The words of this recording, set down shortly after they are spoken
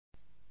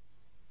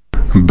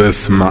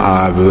بسم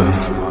آب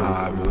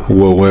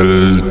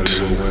وولد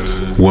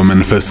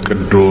ومنفس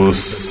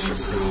قدوس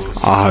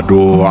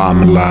أحدو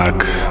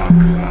أملاك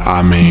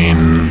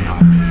آمين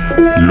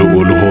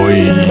ልዑል ሆይ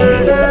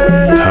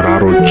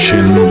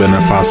ተራሮችን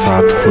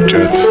በነፋሳት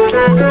ፉጨት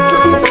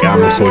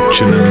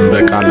ውቅያኖሶችንም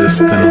በቃልስ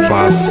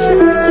ትንፋስ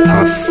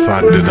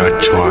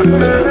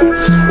ታሳድዳቸዋለህ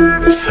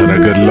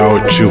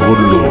ሰረገላዎች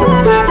ሁሉ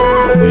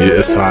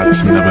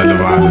የእሳት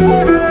ነበልባል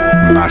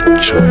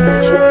ናቸው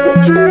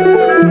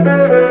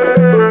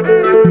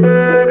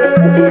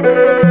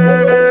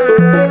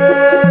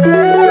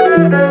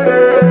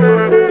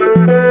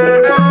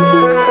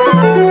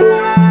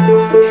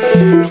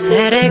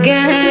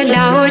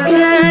ሰረገላዎች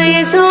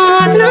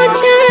የእሳት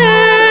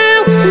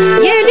ናቸው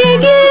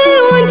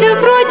የሌጊዮን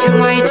ጭፍሮች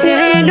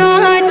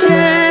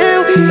ማይችሏቸው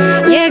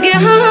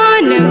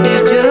የገሃነም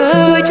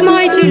ደጆች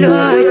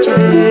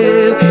ማይችሏቸው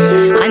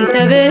አንተ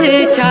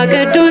ብቻ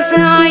ቅዱስ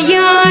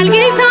ኃያል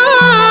ጌታ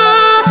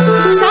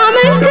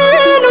ሳመልክ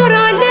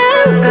እኖራለሁ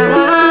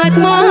ጠዋት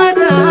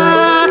ማታ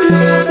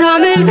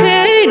ሳመልክ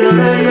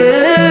እኖራለሁ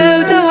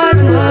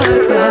ጠዋት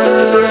ማታ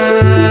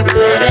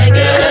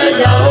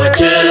ሰረገላዎች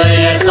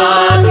የእሳት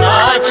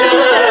ናቸው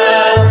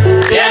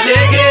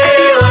የሌጊዮን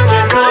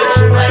ጭፍሮች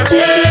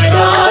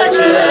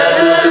ማይችሏቸው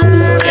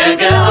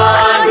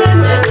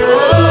የገሃነም ደጆች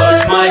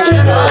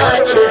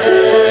ማይችሏቸው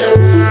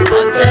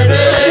አንተ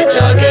ብቻ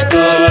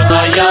ቅዱስ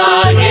ኃያል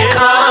ጌታ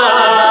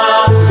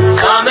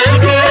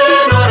ሳመልክ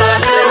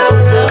እኖራለሁ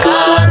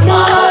ጠዋት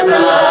ማታ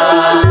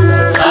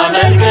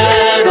ሳመልክ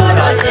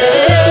እኖራለሁ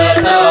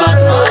ጠዋት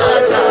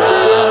ማታ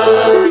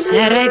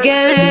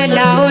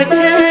ሰረገላዎች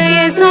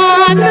የእሳት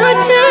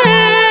ናቸው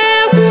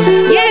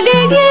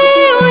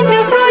የሌጊዮን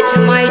ጭፍሮች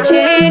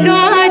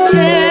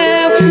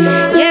ማይችሏቸው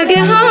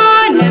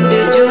የገሃነም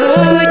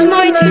ደጆች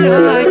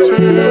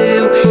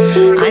ማይችሏቸው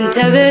አንተ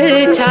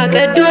ብቻ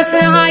ቅዱስ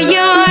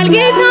ኃያል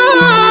ጌታ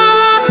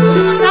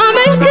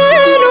ሳመልክ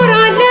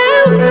እኖራለሁ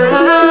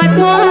ጠዋት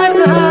ማታ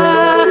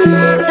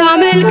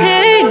ሳመልክ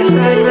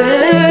እኖራለሁ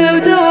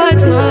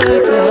ጠዋት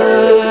ማታ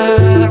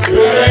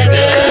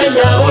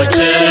ሰረገላዎች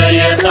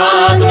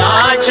የእሳት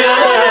ናቸው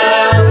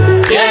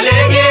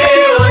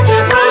የሌጊዮን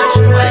ጭፍሮች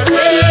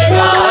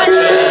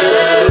ማይችሏቸው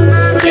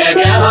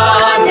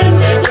የገሃነም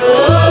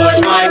ደጆች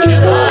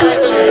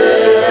ማይችሏቸው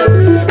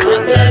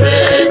አንተ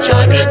ብቻ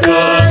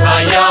ቅዱስ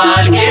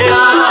ኃያል ጌታ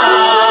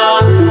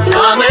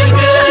ሳመልክ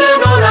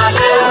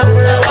እኖራለሁ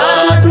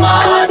ጠዋት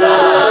ማታ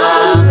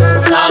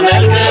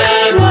ሳመልክ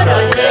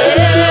እኖራለሁ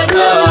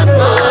ጠዋት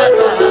ማታ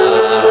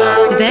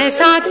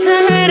በእሳት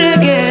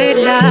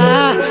ሰረገላ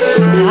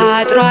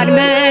ታጥሯል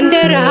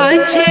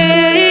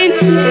መንደራችን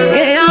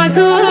ገያዞ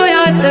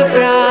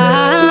ያትፍራ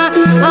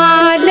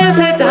አለ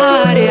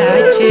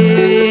ፈጣሪያችን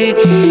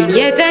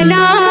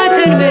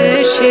የጠላትን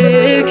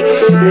ምሽግ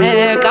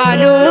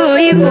በቃሉ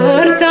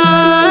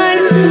ይቆርጣል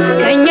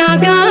ከኛ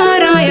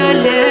ጋር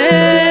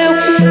ያለው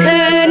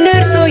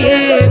ከነርሱ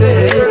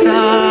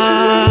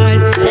ይበልጣል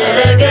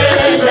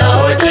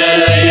ሰረገላዎች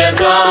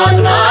የእሳት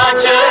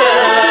ናቸው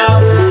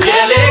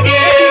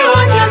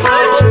የሌጊዮን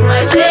ጭፍሮች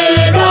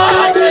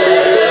ማይችሏቸው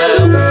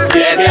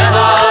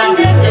የገሃነም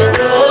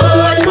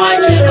ደጆች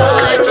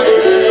ማይችሏቸው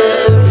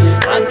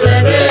አንተ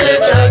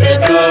ብቻ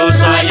ቅዱስ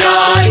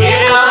ኃያል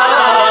ጌታ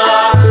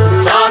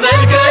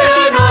ሳመልክ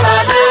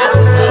እኖራለሁ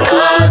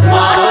ጠዋት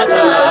ማታ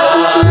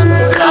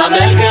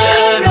ሳመልክ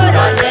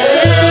እኖራለሁ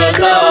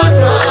ጠዋት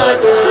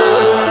ማታ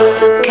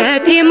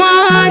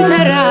ከቴማን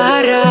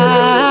ተራራ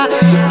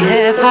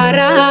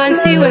ከፋራን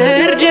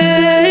ሲወርድ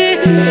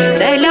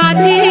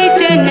ጠላት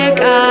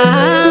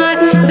ይጨነቃል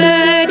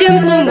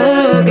በድምፁ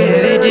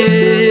ሞገድ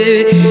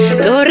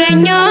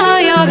ጦረኛ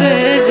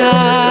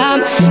ያበዛም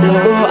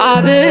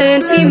ሞዓብን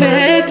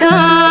ሲመታ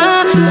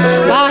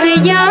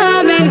ባህያ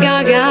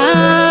መንጋጋ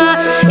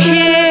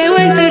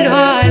ሺውን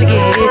ጥሏል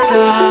ጌታ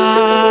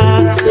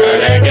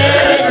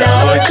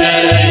ሰረገላዎች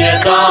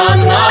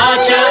የእሳት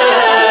ናቸው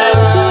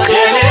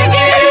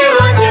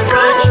የሌጊዮን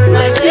ጭፍሮች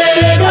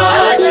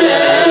ማይችሏቸው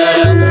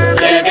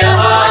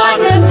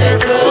የገሃነም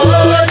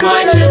ደጆች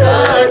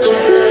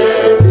ማይችሏቸው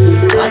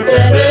አንተ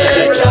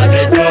ብቻ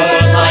ቅዱስ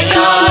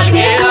ኃያል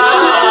ጌታ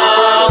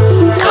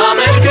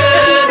ሳመልክ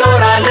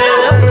እኖራለሁ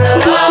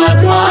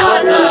ጠዋት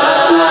ማታ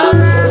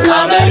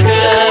ሳመልክ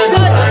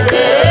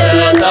እኖራለሁ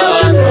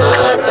ጠዋት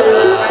ማታ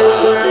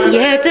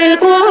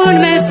የጥልቁን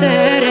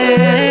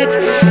መሰረት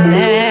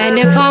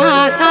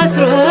በንፋስ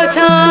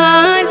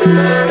አስሮታል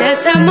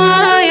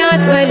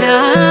ከሰማያት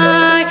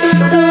በላይ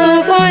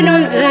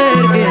ዙፋኑን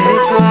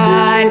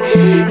ዘርግቷል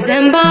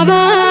ዘንባባ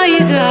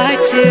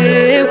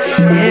ይዛችሁ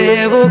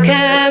ግቡ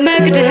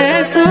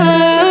ከመቅደሱ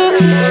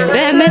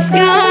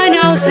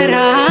በምስጋናው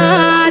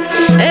ሥርዓት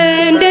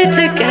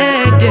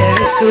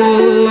እንድትቀደሱ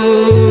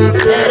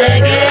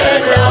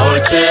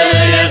ሰረገላዎች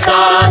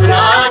የእሳት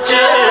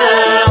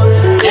ናቸው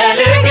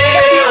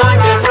የሌጊዮን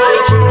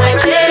ጭፍሮች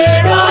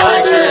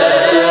ማይችሏቸው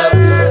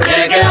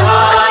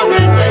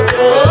የገሃነም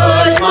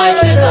ደጆች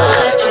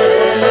ማይችሏቸው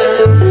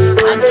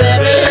አንተ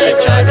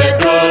ብቻ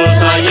ቅዱስ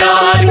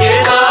ኃያል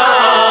ጌታ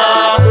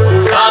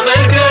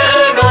ሳመልክ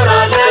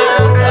እኖራለሁ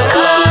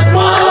ጠዋት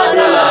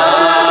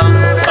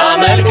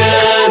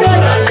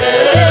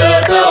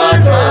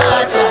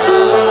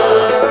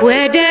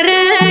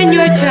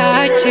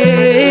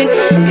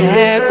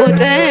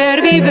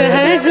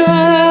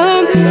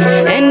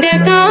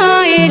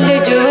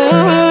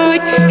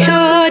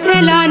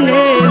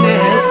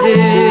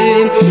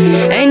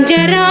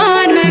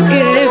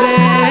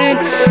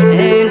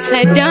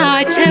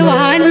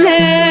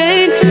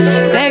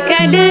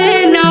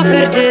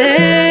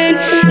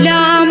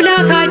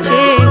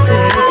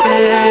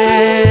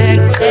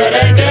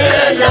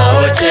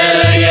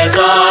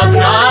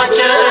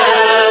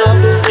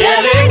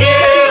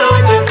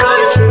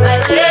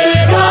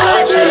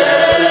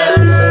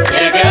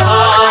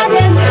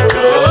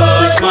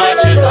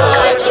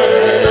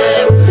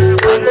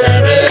አንተ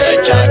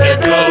ብቻ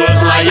ቅዱስ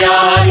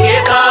ኃያል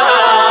ጌታ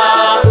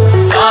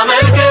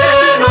ሳመልክ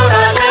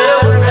ኖራለሁ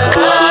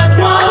ጠዋት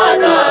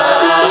ማታ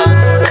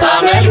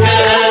ሳመልክ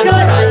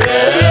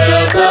ኖራለሁ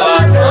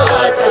ጠዋት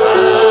ማታ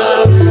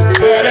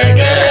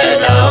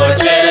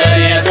ሰረገላዎች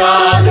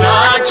የእሳት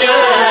ናቸው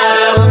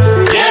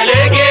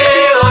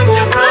የሌጌዎን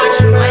ጭፍሮች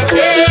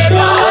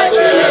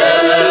ማይችሏቸው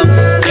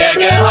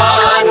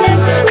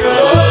የገሃነም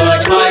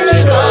ደጆች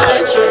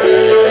ማይችሏቸው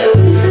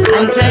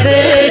አንተ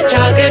ብቻ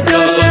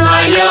ቅዱስ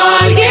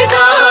ኃያል ጌታ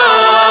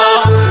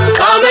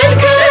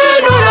ሳመልክ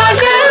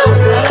ኖራለሁ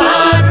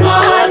ጠዋት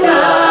ማታ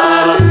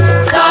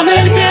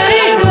ሳመልክ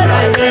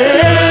ኖራለሁ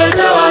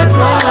ጠዋት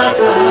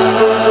ማታ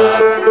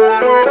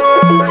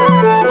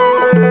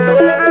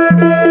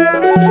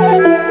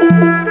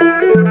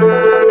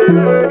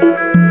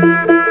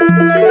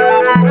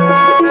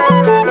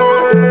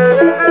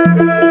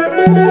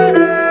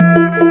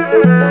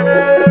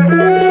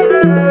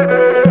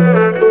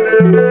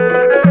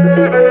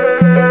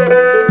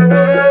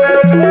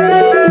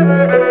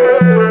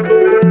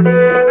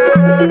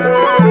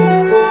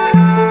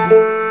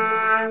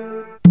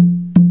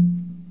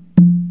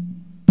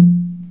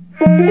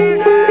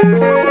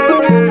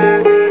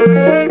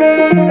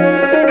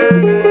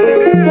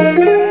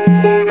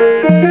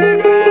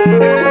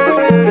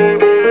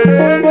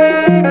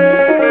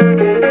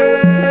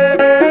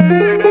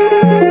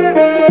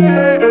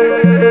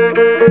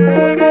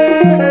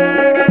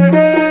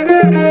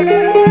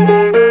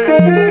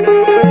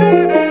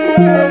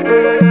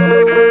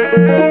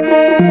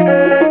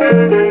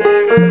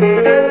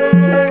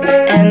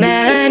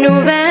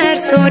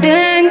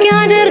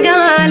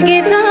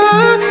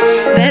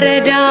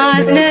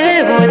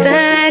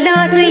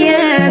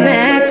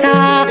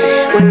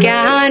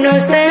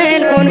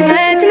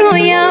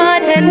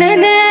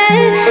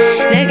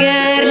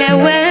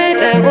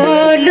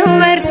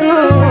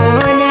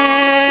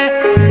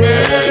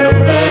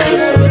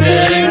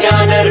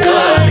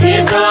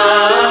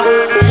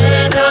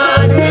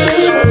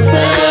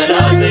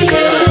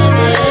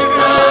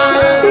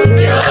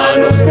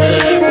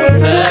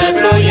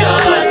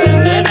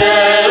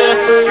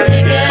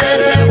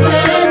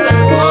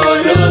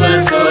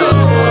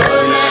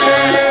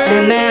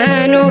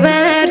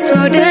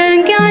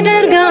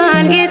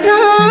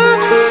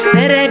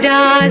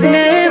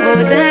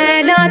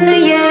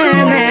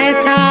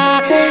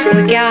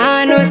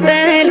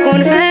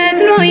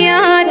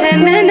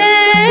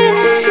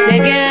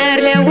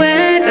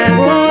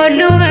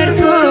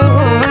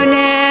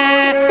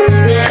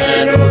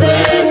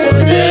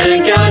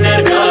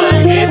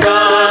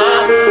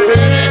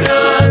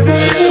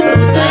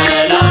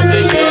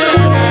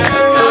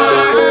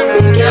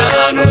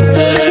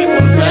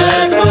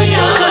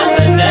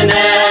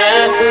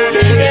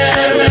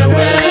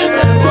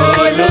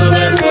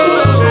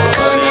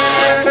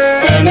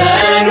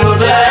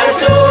Manu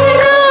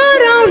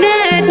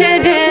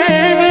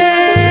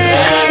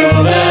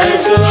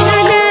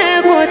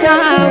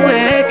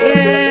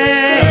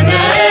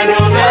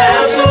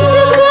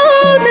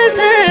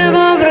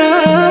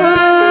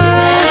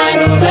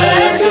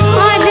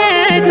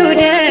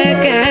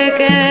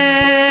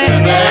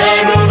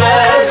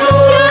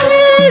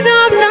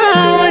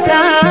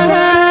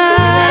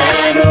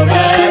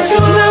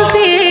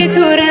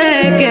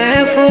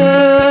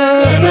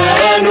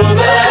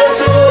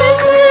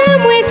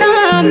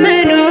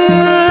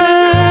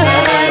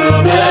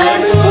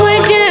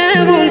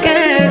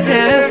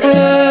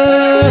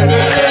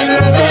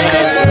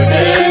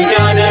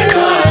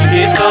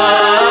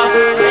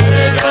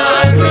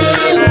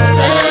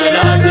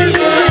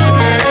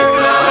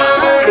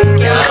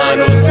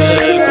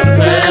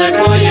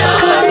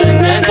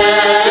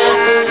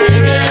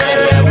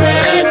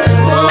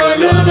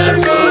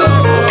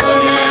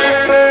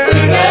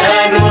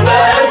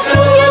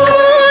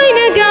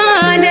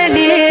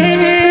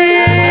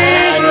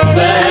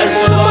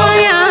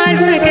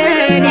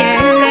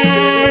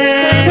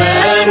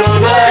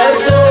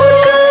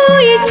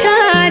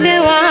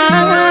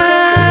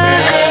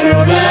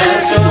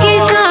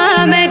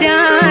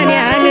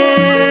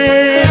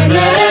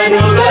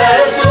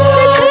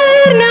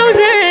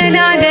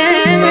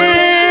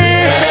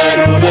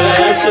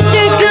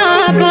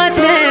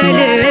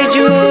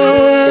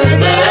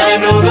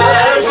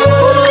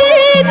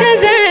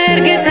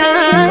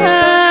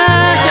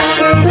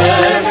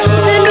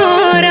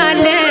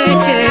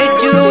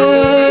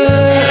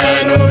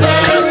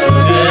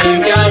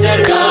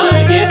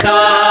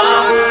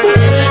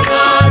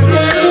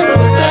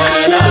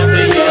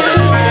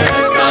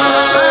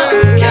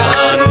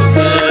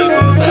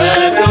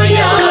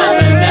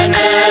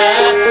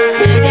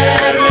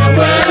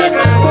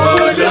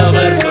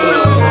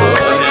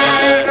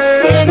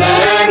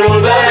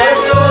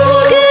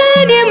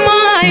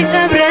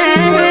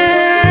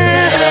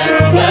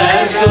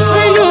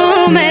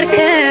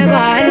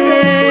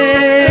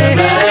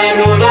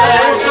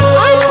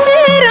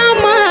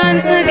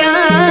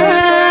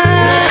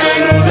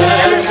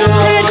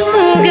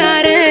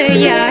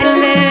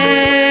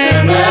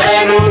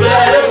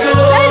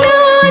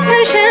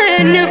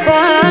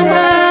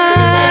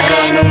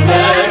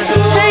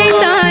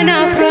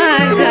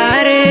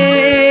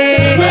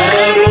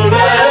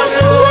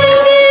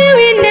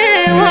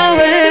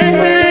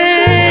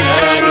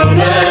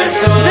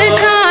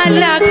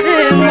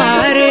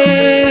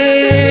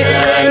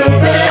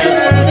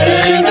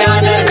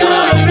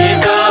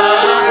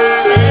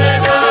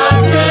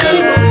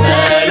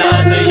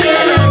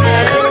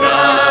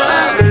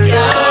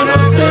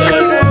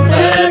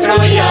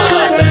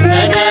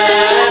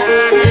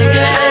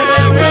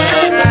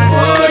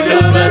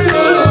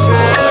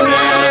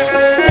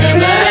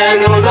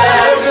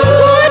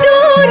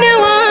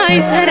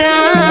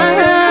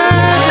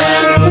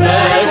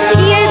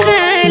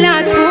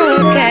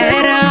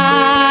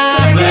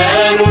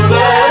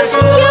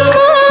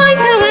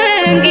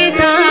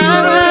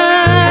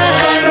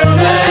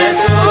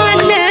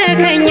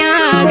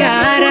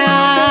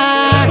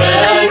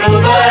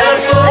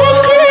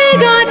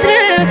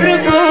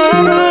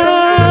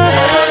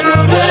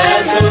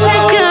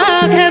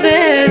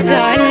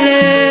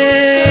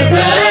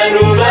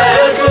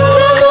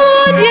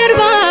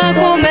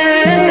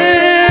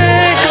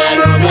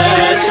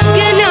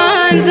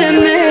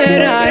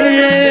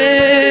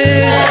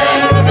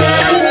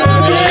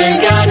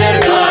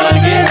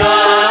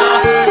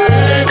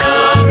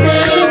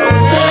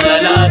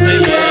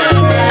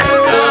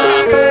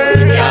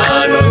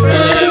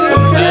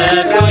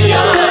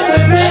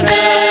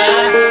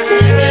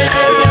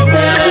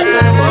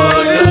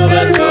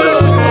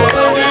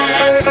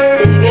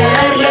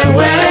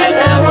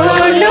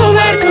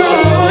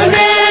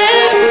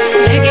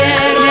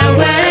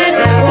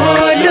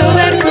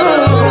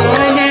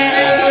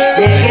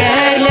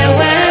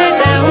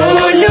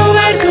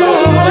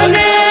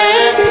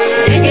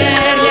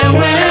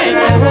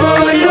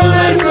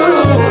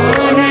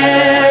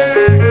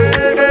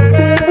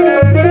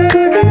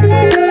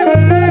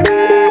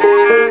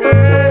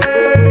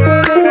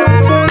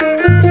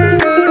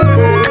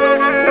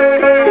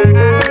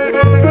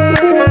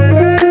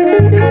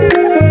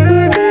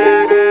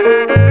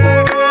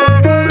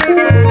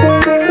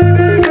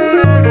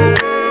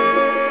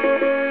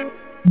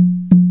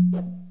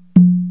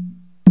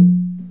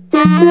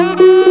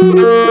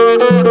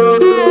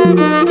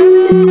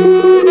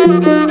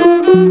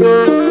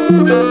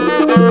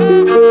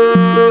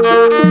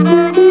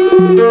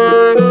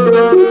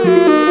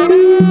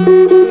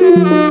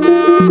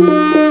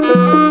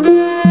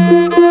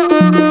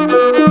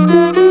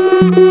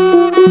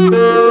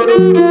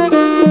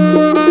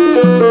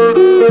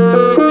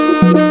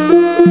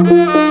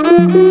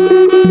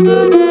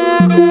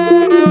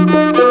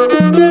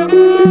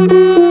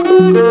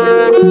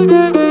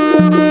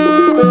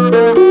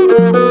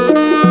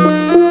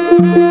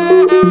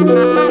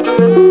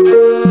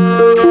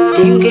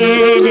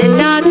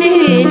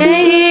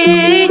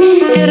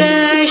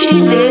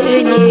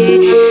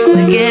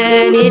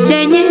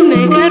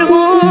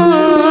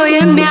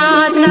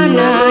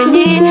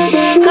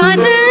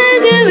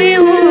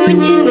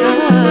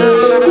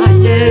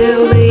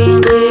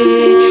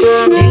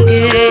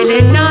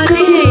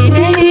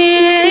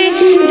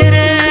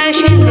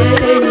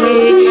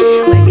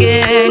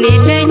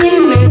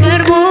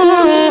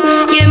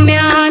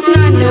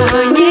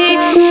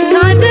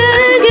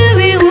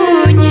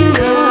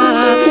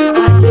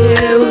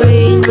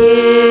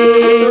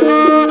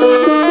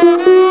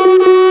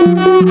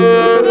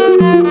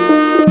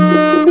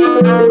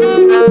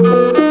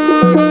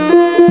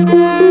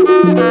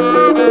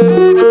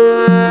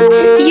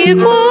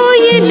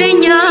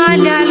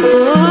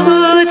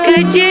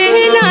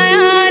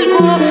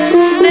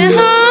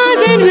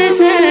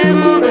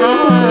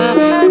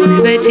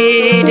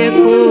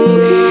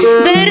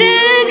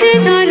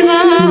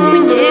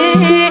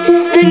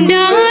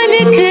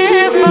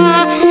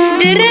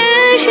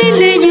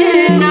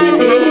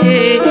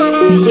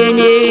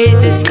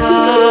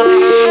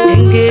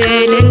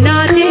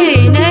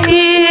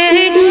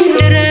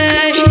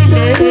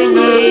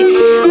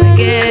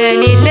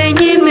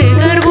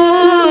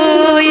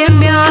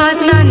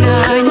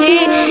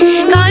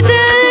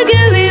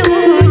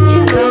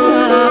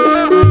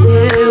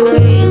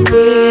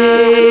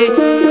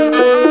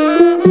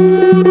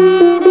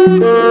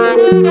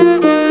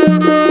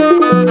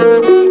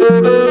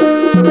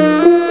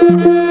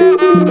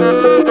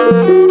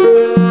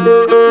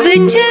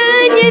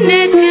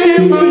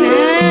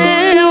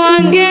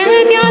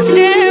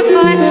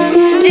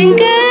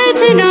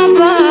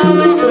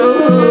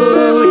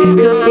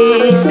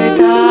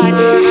ይሰጣል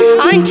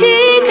አንቺ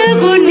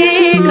ከጎኔ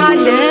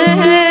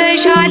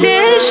ካለሽ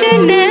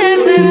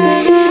አልሸነፍም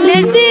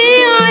ለዚህ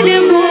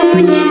ዓለም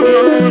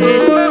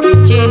ሞኝነት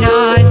እጄን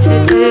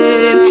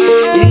አልሰጥም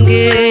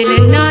ድንግል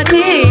እናቴ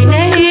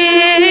ነይ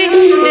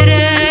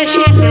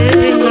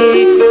ድረሽልኝ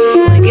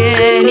ወገን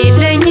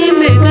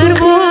የለኝም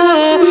ቀርቦ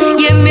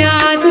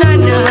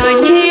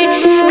የሚያጽናናኝ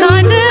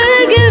ካጠገቤ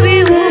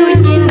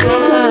ሆኚና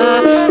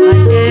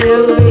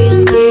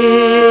አለውኝ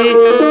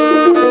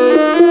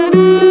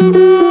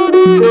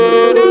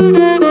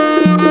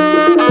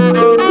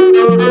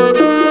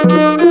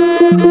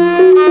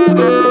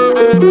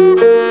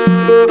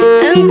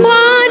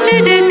እንኳን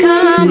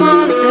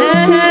ለደካማው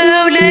ሰው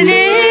ለኔ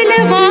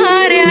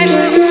ለባሪያሽ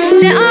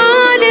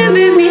ለዓለም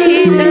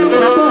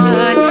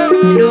የሚተርፋል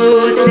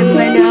ጸሎት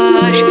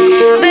ልመናሽ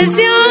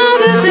በዚያ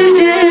በፍርድ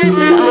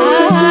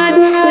ሰዓት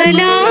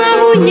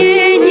ጥላሁኝ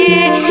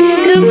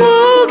ክፉ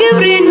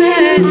ግብሬን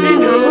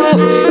መዝኖ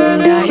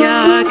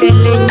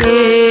እንዳያቀልኝ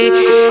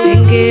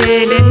ድንግል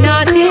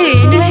እናቴ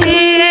ነይ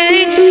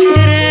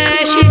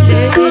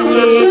ድረሽልኝ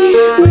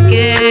ወገን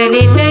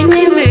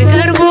የለኝም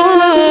ቀርቦ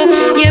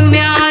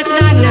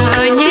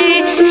የሚያጽናናኝ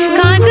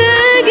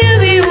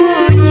ካጠገቤ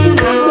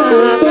ሆኚና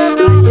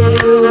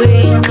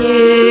አለውኝ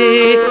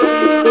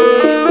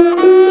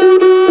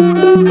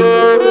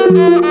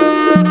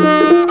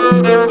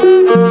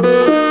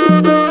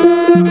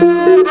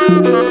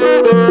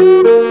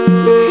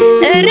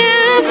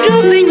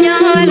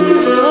ረፍዶብኛል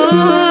ጉዞ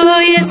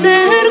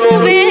የሰርጉ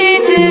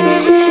ቤት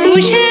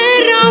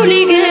ሙሽራው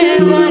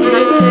ሊገባ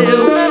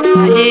ነው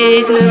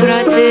ሳልይዝ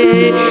መብራት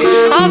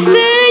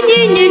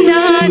አፍጥኝኝ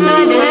እናት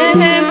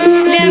ዓለም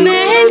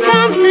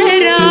ለመልካም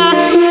ሥራ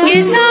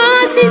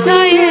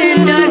የሳሲሳይ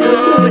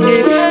እንዳልሆን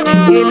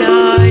ድንግል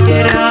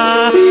አደራ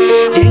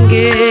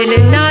ድንግል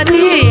እናቴ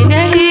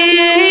ነይ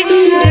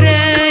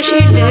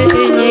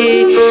ድረሽልኝ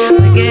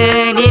ወገን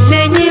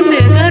የለኝም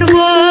ቀርቦ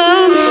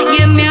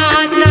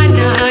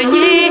የሚያጽናናኝ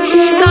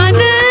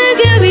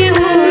ካጠገቤ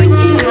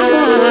ሆኚና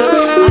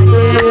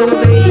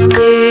አለውኝ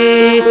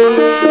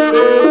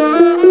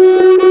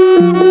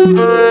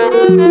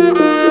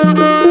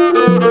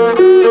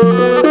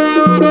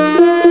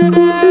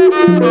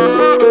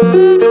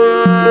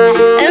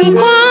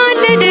እንኳን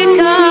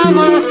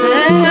ለደካማው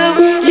ሰው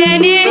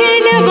ለኔ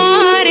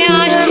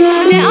ለባሪያሽ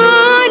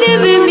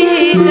ለዓለም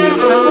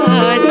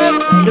የሚተርፋል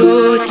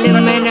ጸሎት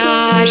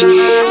ልመናሽ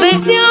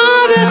በዚያ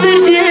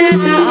በፍርድ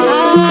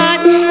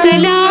ሰዓት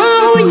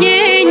ጥላሁኝ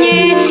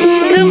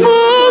ክፉ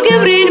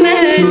ግብሬን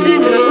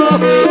መዝኖ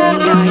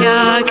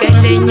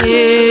እንዳያቀልኝ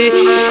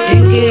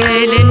ድንግል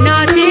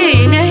እናቴ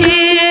ነይ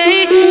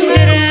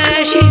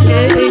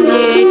ድረሽልኝ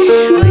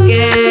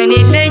ወገን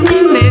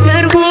የለኝም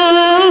ቀርቦ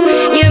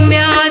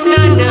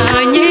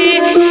የሚያጽናናኝ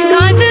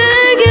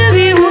ካጠገቤ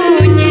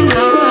ሆኚና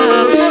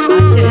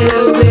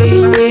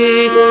አለውኝ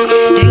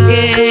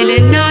ድንግል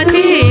እናቴ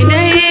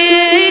ነይ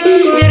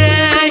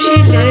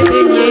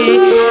ድረሽልኝ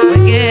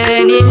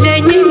ወገን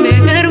የለኝም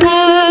ቀርቦ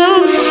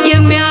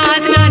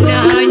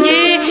የሚያጽናናኝ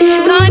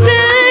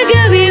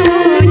ካጠገቤ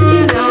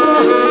ሆኚና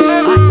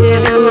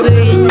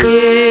አለውኝ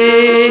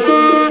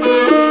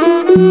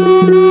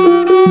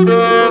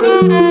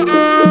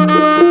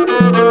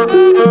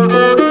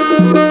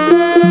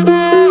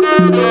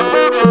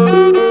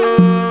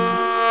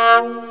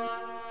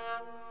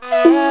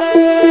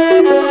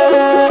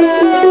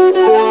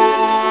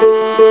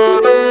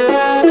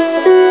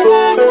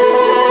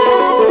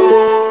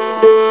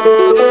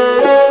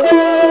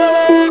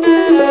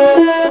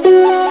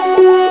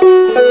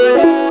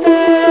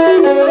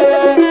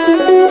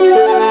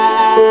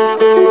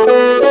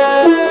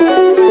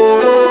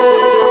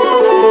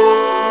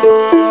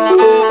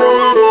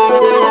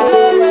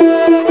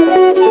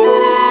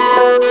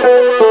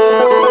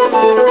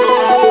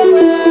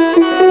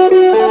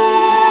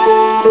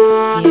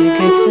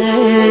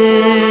የግብፅን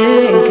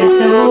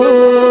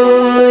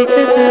ከተሞች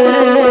ትተን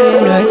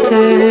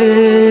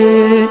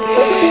ወጥተን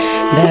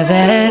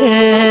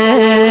በበረሃው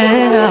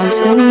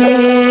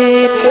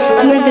ስንሄድ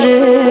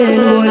ምድርን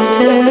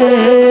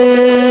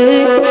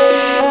ሞልተን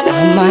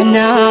ጫማና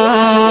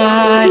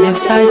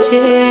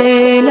ልብሳችን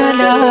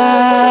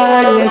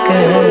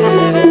አላለቀም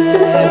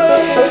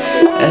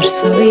እርሱ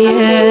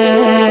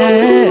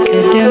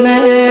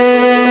የቀደመን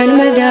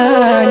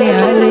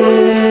መድኃኔዓለም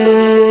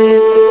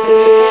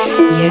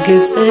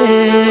የግብፅን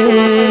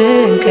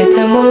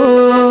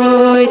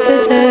ከተሞች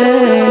ትተን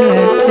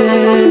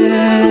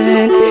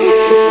ወጥተን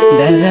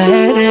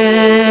በበረሃው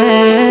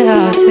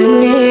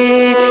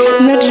ስንሄድ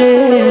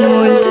ምድርን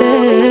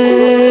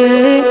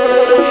ሞልተን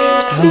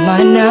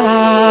ጫማና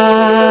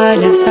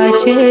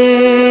ልብሳችን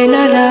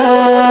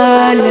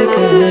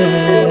አላለቀም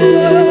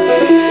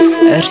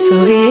እርሱ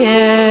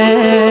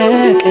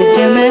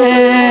የቀደመን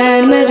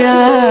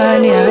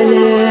መድኃኔዓለም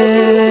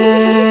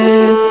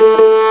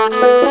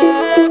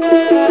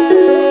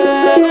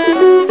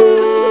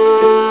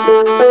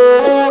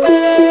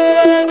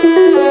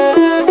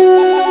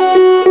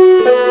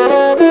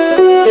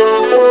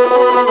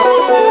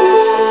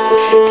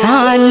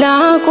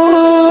ታላቁን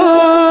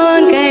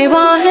ቀይ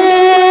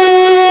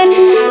ባህር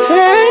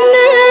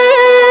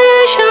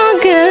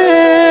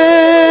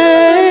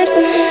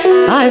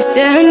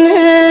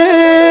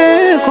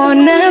አስጨንቆን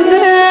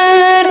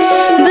ነበር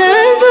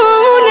ብዙ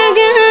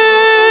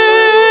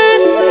ነገር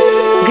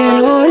ግን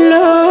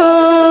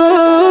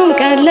ሁሉም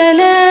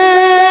ቀለለ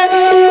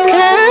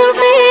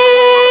ከፊታችን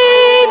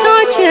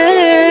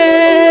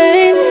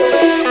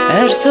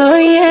እርሱ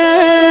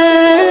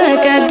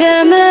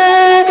የቀደመ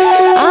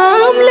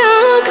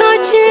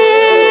አምላካችን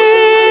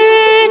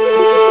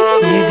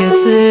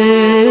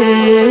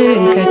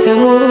የግብፅን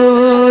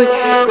ከተሞች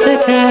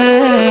ትተን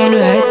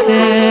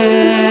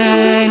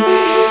ወጥተን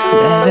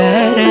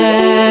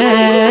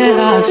በበረሃ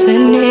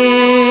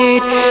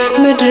ስንሄድ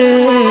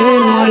ምድርን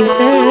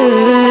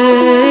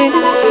ሞልተን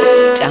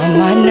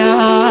ጫማና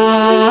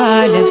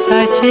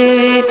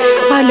ልብሳችን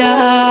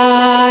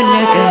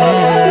አላለቀም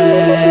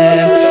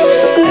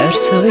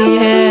እርሱ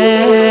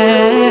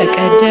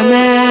የቀደመ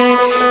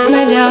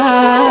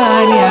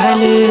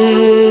መድኃኔዓለም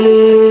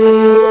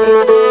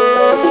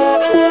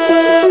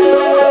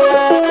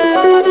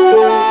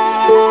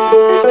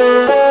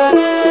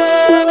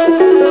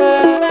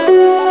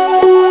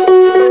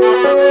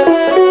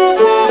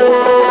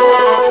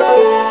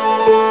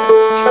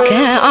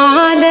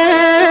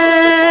ከአለት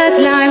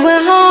ላይ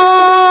ውሃ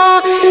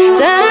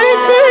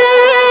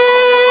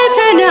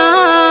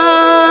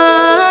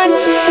ጠጥተናል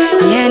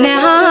የነሐሱን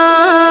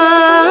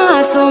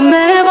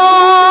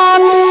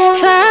እባብ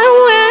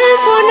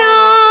ፈውሶናል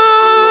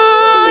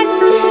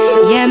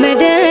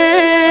የምድር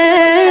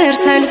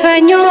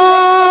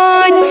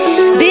ሰልፈኞች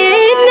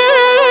ቢነሱብን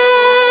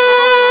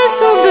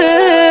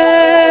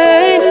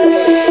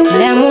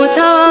ለሞት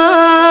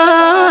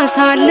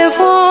አሳልፎ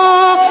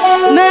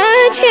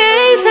መቼ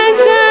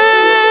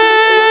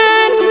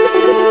ሰጠን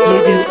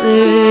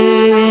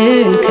የግብፅን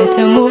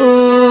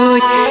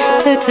ከተሞች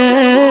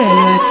ትተን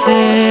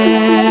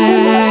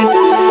ወጥተን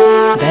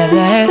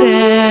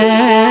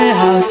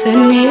በበረሃው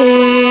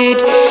ስንሄድ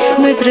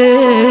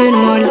ምድርን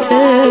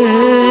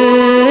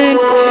ሞልተን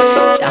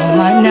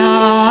ጫማና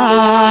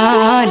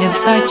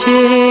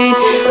ልብሳችን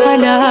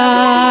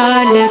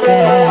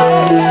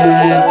አላለቀም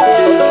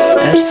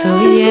እርሱ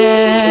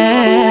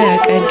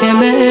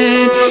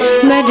የቀደመን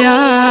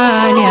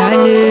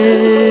መድኃኔዓለም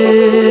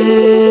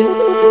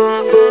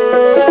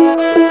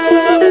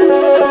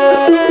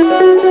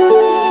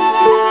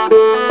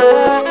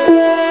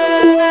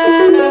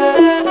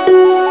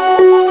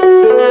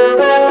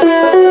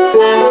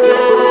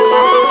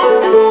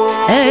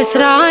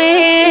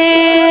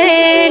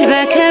እስራኤል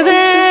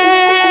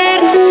በክብር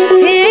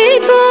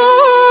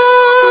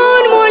ፊቱን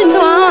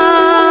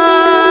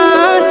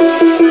ሞልቷል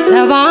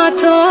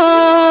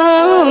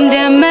ሰባቱም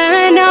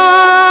ደመና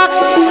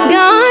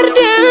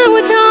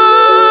ጋርደውታል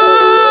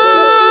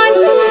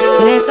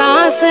ነፃ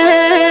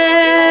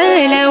ስለወጣን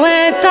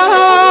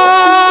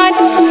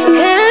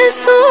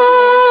ከሱ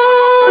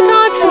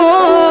ታጥፎ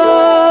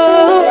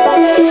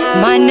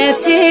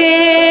ማነስ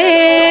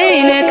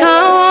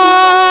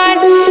ይነካዋል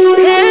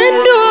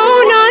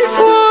ክንዱን አልፎ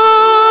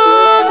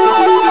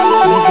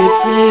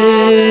የግብፅን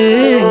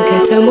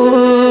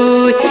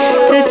ከተሞች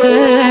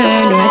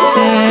ትተን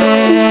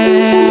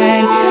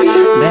ወጥተን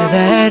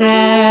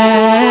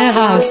በበረሃው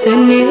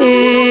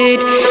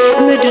ስንሄድ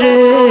ምድርን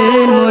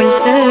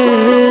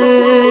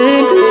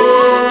ሞልተን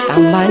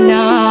ጫማና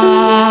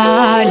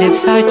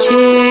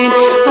ልብሳችን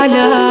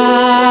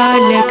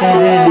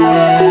አላለቀም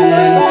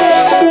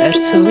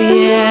እርሱ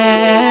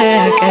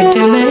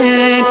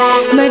የቀደመን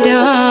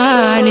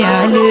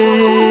መድኃኔዓለም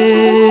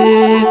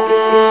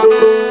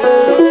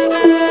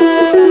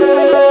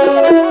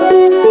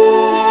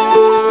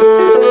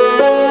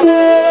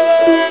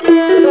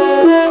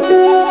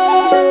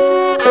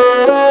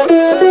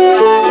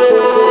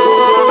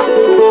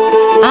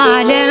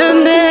ዓለም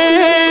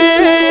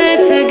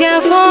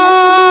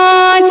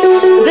ብትገፋን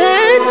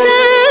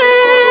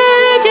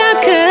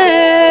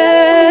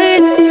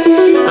ብትጨክን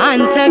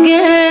አንተ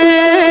ግን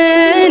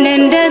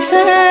እንደ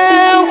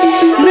ሰው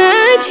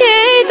መቼ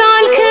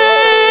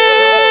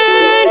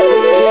ጣልከን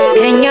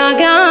ከእኛ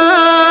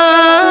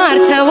ጋር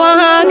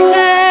ተዋግተ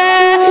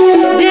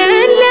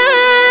ድል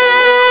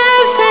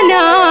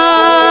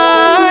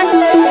ለብሰናል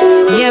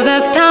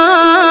የበፍታ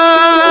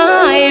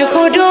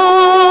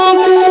ኤፉዱም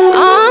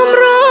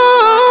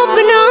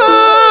አምሮብናል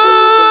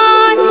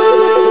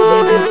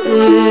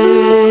የግብፅን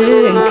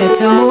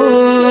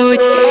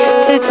ከተሞች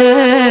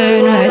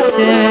ትተን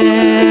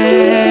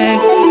ወጥተን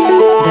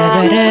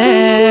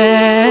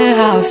በበረሃው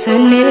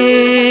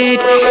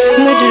ስንሄድ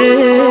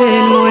ምድርን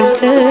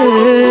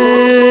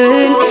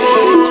ሞልተን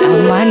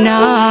ጫማና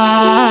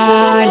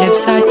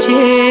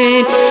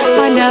ልብሳችን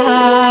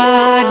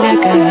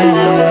አላለቀም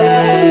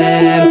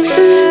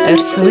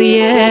እርሱ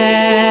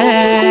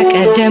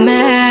የቀደመ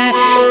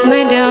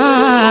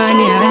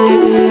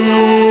መድኃኔዓለም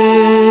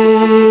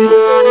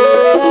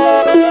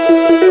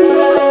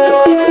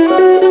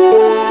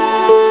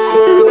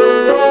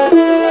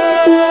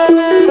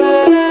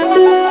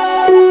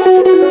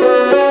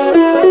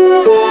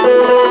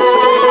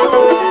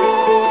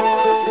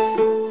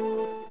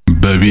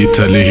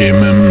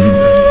በቤተልሔምም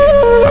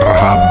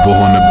ረሃብ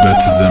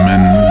በሆነበት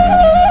ዘመን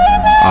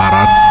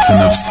 4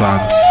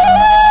 ነፍሳት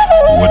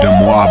ወደ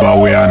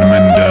ሞዓባውያን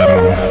መንደር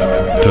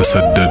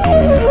ተሰደዱ።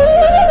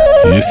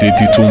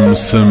 የሴቲቱም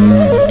ስም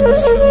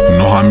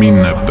ኑኃሚን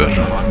ነበር።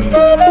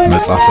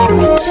 መጽሐፈ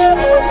ሩት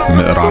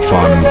ምዕራፍ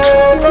 1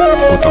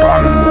 ቁጥር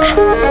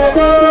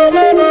 1።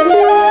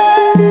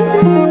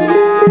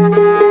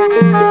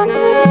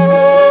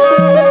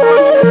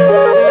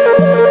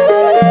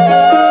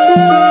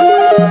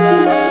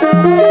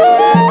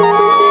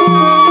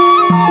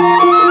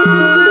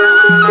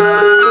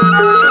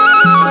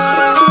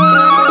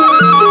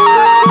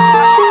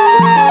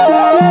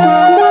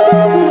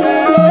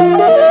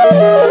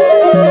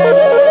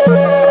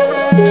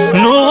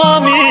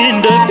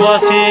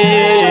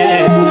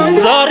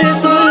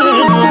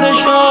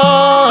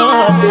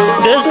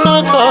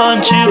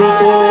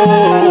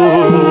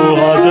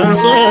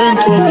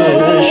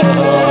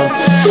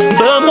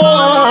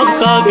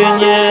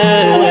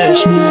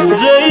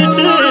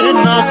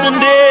 ዘይትና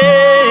ስንዴ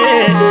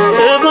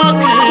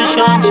እባክሽ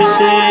አንቺ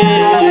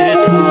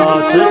ሴት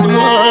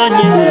አትስማኝ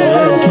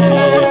እንዴ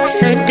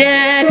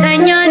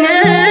ስደተኛ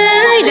ነኝ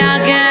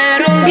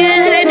ለአገሩ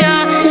እንግዳ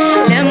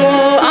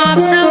ለሞዓብ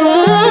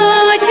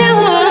ሰዎች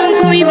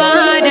ሆንኩኝ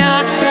ባዳ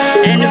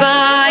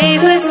እንባዬ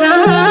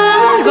ፈሳል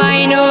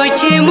በዓይኖቼ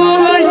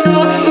ሞልቶ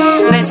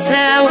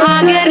በሰው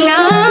ሀገር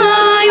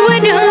ላይ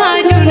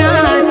ወዳጁን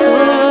አጥቶ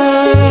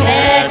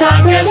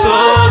ከታገሱት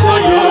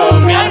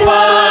ሁሉም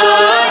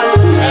ያልፋል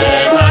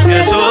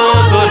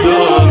ከታገሱት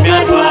ሁሉም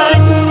ያልፋል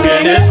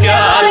ግን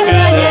እስኪያልፍ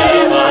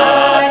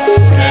ያልፋል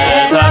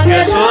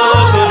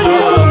ከታገሱት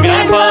ሁሉም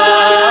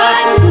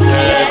ያልፋል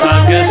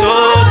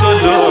ከታገሱት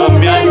ሁሉም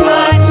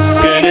ያልፋል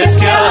ግን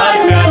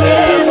እስኪያልፍ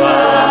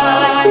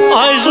ያልፋል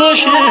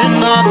አይዞሽ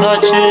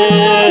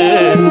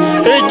እናታችን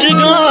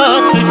እጅግ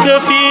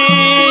አትከፊ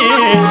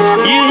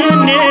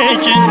ይህን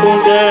የጭንቁን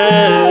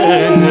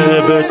ቀን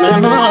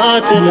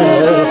በጽናት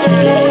ለፊ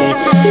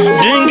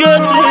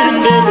ድንገት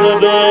እንደ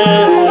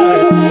ዘበት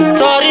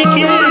ታሪክ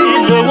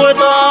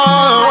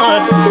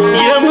ይለወጣል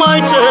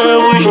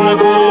የማይተውሽ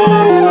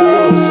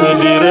ንጉሥ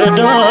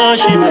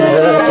ሊረዳሽ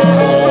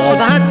ይመጣል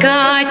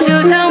ባካችሁ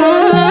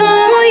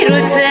ተወኝ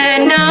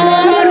ሩትና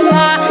ኦርፋ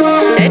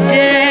እድለ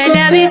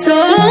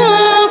ቢሶክ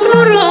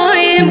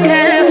ኑሮዬም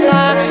ከፋ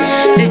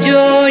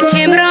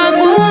ልጆቼም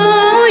ራቁኝ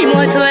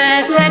ሞት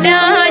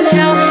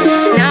ወሰዳቸው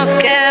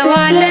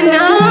ናፍቀዋልና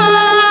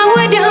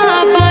ወደ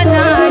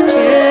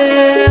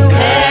አባታቸው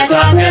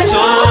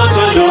ከታገሱት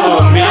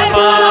ሁሉም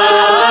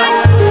ያልፋል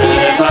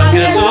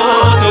ከታገሱት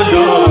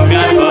ሁሉም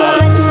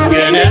ያልፋል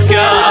ግን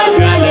እስኪያልፍ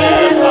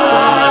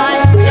ያልፋል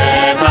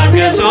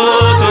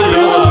ከታገሱት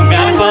ሁሉም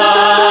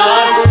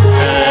ያልፋል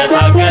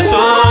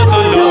ከታገሱት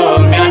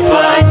ሁሉም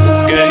ያልፋል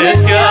ግን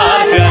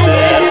እስኪያልፍ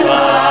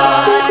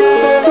ያልፋል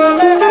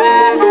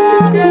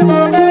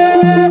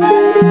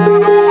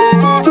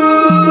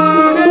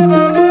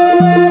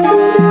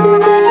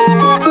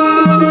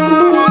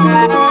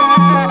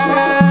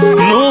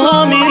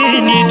ኑኃሚን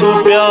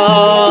ኢትዮጵያ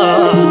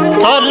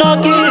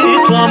ታላቂቷ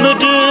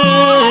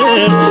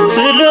ምድር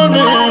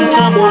ስለምን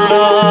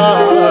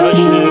ተሞላሽ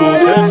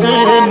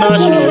ሁከትና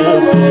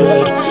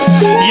ሽብር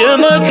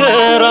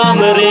የመከራ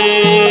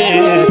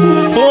መሬት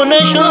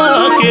ሆነሽ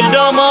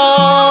አኬልዳማ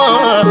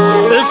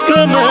እስከ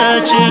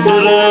መቼ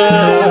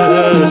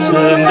ድረስ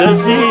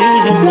እንደዚህ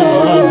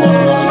ማማ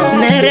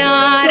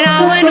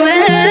መራራውን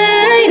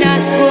ወይን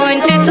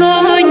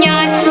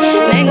አስቆንጭቶኛል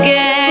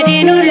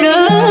መንገዴን ሁሉ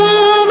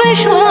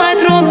በእሾህ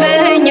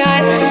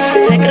አጥሮብኛል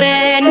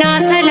ፍቅርና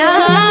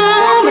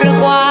ሰላም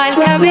ርቋል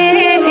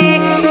ከቤቴ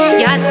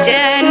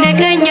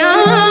ያስጨንቀኛል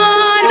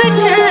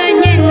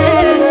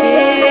ብቸኝነቴ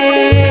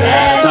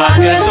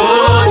ከታገሱት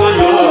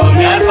ሁሉም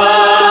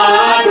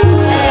ያልፋል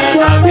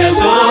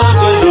ከታገሱት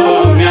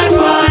ሁሉም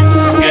ያልፋል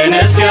ግን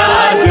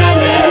እስኪያልፍ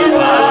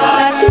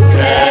ያልፋል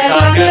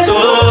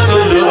ከታገሱት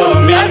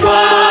ሁሉም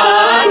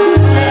ያልፋል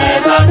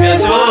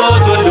ከታገሱት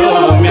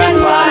ሁሉም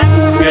ያልፋል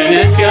ግን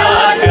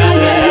እስኪያልፍ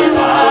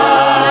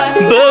ያልፋል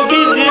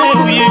በጊዜው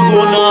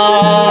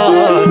ይሆናል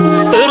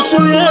እርሱ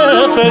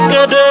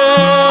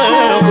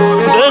የፈቀደው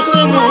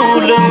በስሙ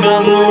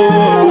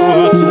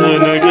ለሚያምኑት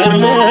ነገር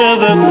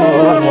ለበጎ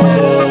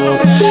ነው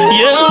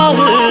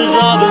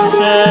የአሕዛብን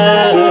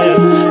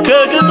ሰልፍ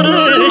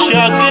ከቅጥርሽ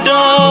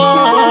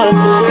ያግዳል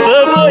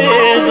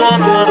በቦዔዝ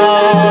አዝመራ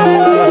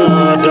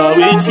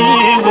ዳዊት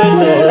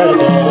ይወለዳል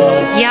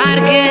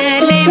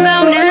ያርግልኝ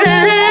በእውነት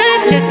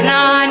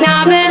ልጽናና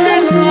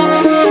በእርሱ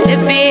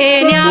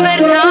ልቤን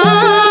ያበርታው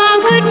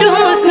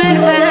ቅዱስ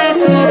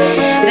መንፈሱ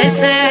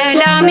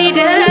በሰላም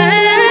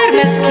ይደር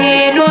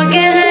ምስኪን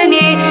ወገኔ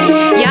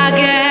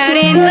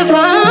የአገሬን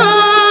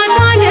ጥፋት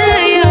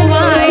አለየው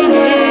ባይኔ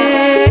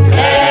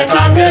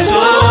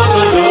ከታገሱት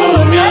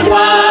ሁሉም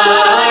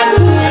ያልፋል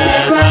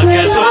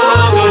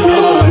ከታገሱት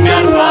ሁሉም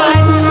ያልፋል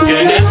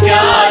ግን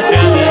እስኪያልፍ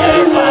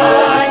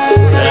ያልፋል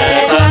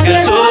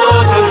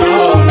ከታገሱት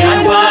ሁሉም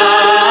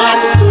ያልፋል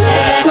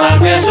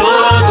ከታገሱት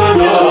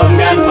ሁሉም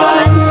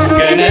ያልፋል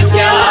ግን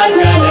እስኪያልፍ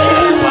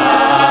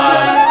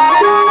ያልፋል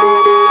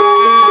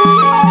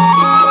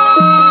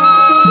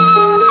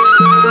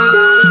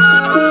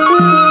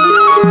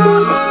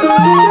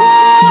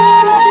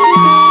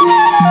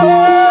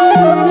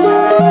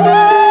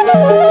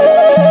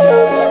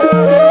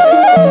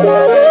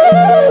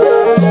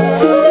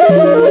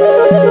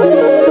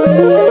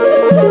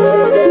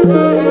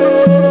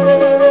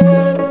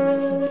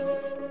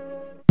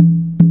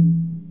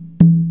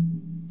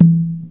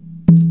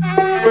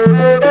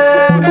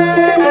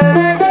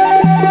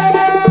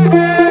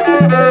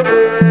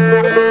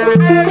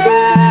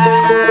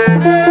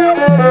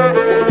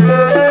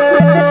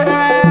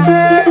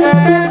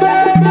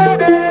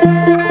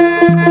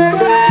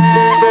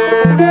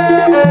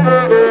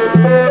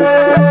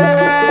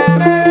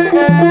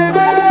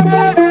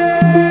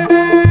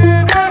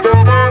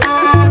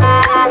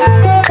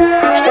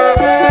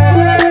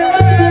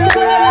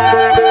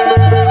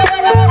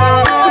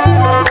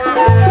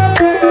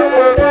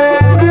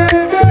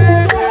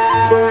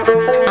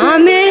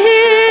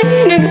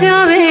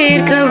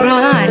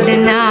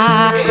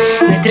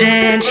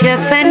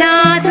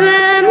ሸፈናት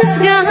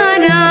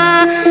በምስጋና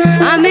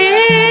አሜን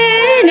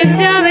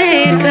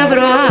እግዚአብሔር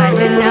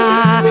ከብሯልና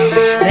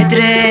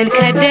ምድርን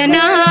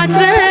ከደናት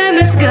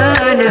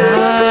በምስጋና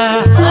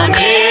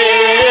አሜን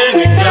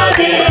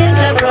እግዚአብሔር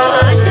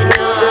ከብሯልና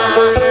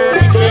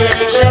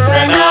ምድርን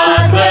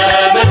ሸፈናት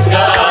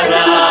በምስጋና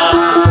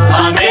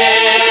አሜን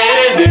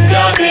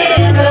እግዚአብሔር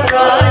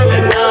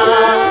ከብሯልና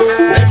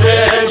ምድርን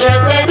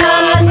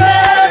ሸፈናት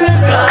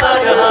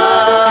በምስጋና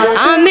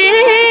አሜን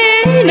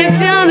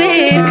እግዚአብሔር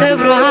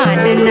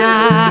ከብሯልና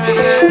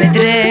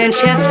ምድርን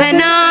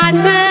ሸፈናት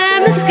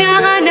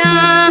በምስጋና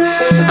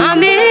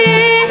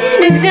አሜን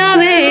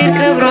እግዚአብሔር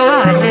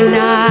ከብሯልና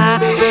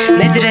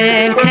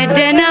ምድርን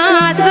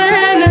ከደናት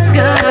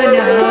በምስጋና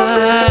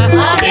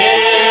አሜን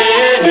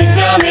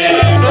እግዚአብሔር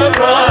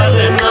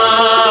ከብሯልና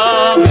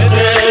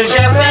ምድርን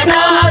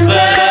ሸፈናት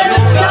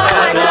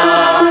በምስጋና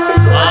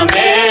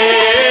አሜን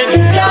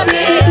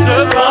እግዚአብሔር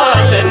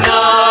ከብሯልና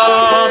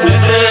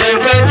ምድርን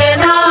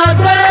ከደናት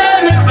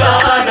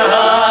በምስጋና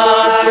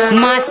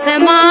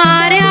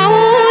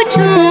ማሰማሪያዎቹ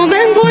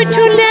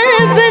መንጎቹን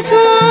ለበሱ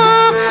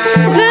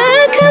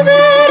በክብር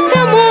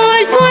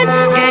ተሞልቷል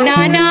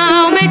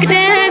ገናናው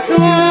መቅደሱ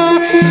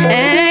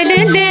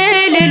እልል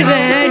እልል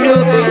በሉ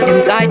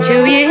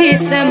ድምፃቸው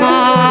ይሰማ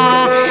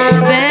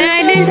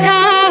በእልልታ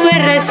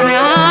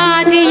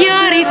ወረስናት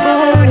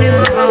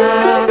ኢያሪኮንማ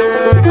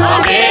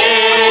አሜን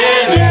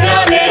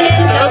እግዚአብሔር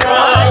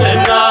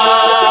ከብሯልና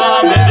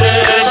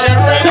ምድርን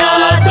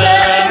ሸፈናት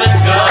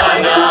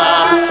በምስጋና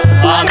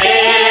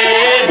አሜን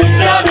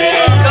እግዚአብሔር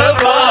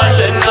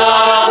ከብሯልና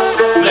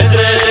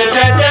ምድርን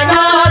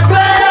ከደናት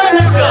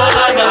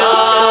በምስጋና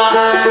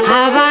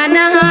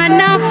ሀቫናና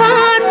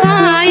ፋርፋ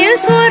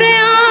የሶርያ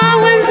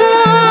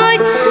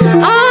ወንዞች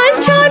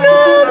አልቻሉም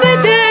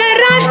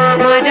በጭራሽ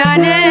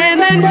ማዳን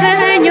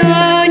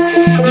ሕመምተኞች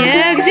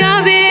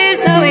የእግዚአብሔር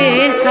ሰው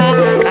ኤልሳዕ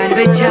ቃል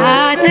ብቻ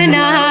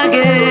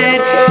ተናገር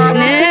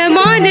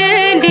ንዕማን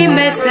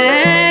እንዲመሰጥ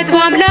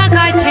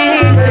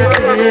በአምላካችን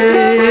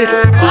ፍቅር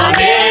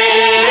አሜን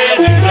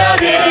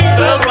እግዚአብሔር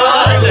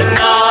ከብሯልና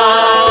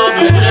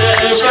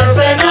ምድርን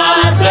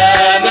ሸፈናት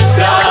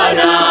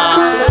በምስጋና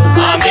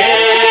አሜን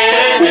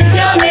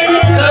እግዚአብሔር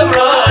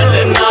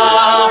ከብሯልና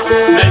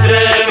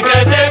ምድርን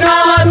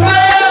ከደናት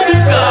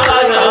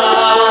በምስጋና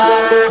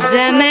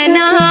ዘመና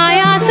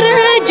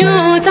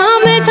ያስረጁት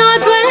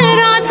ዓመታት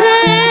ወራት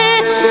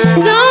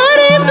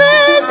ዛሬም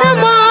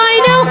በሰማይ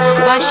ነው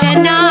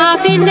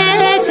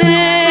በአሸናፊነት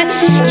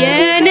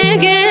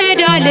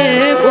የነገድ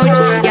አለቆች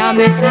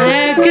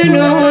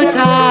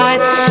ያመሰግኑታል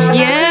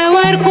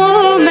የወርቁ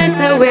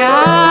መሠዊያ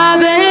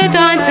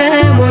በዕጣን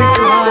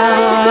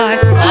ተሞልቷል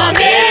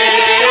አሜን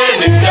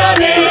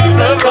እግዚአብሔር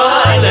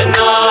ከብሯልና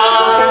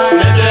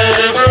ምድርን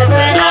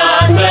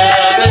ሸፈናት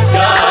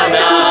በምስጋና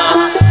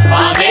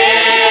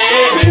አሜን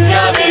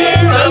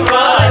እግዚአብሔር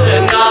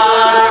ከብሯልና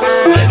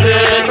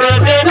ምድርን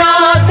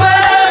ከደናት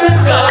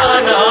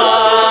በምስጋና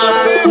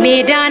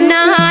ሜዳና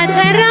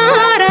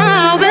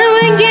ተራራው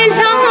በወንጌል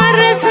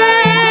ታረሰ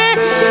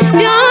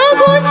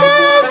ዳጎን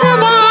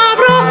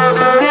ተሰባብሮ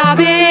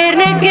እግዚአብሔር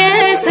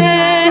ነገሰ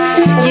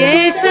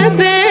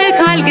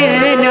ይሰበካል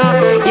ገና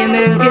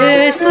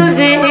የመንግስቱ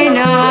ዜና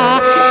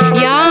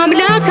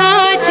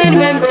የአምላካችን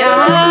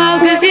መምጫው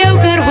ጊዜው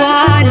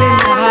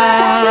ቀርቧልና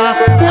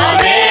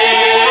አሜን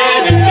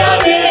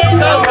እግዚአብሔር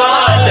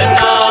ከብሯልና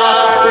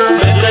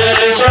ምድርን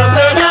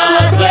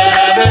ሸፈናት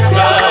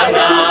በምስጋና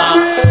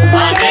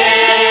አሜን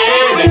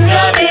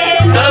እግዚአብሔር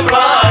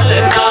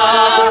ከብሯልና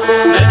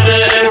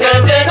ምድርን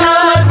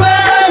ከደናት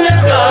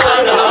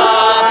በምስጋና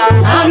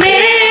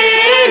አሜን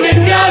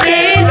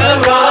እግዚአብሔር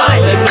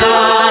ከብሯልና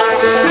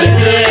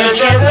ምድርን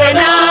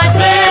ሸፈናት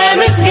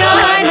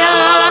በምስጋና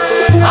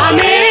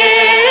አሜን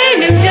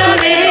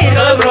እግዚአብሔር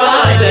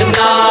ከብሯልና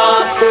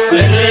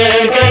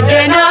ምድርን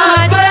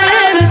ከደናት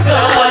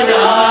በምስጋና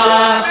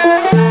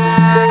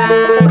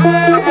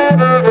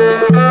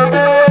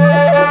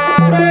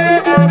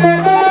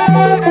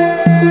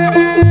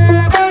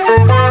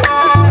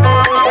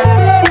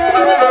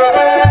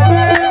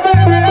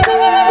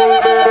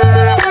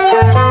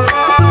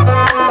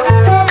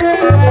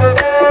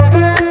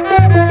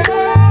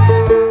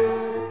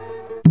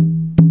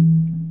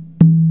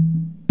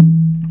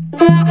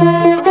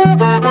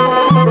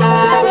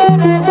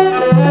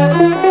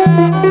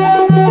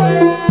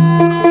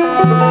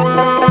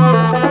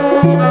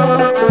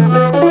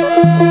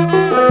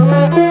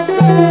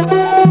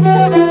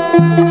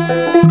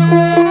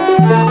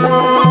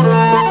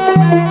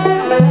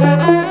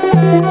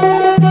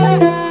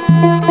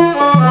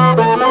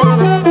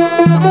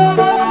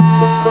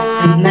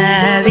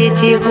እመቤቴ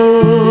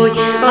ሆይ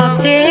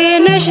ሀብቴ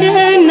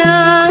ነሽና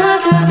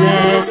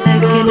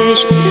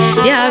ሳመሰግንሽ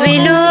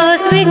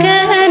ዲያብሎስ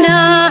ቢቀና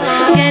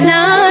ገና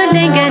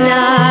አለኝ ገና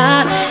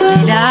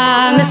ሌላ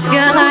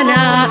ምስጋና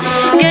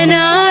ገና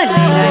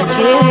ሌላንቺ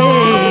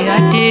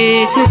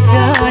አዲስ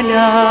ምስጋና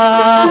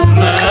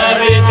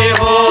እመቤቴ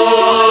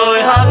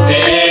ሆይ ሀብቴ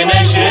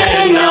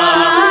ነሽና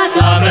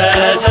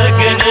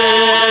ሳመሰግንሽ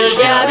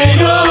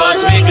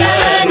ዲያብሎስ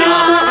ቢቀና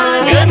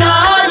ገና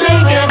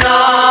አለኝ ገና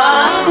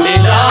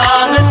ሌላ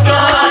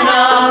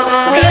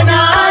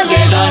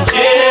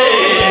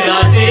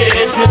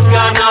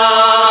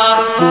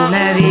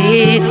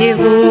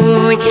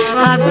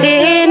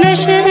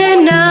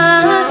ሀብቴነሽና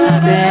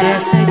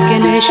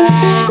ሳመሰግንሽ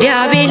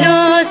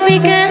ዲያብሎስ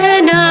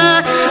ቢቀና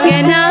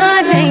ገና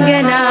አለኝ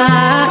ገና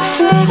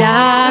ሌላ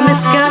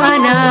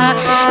ምስጋና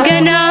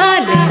ገና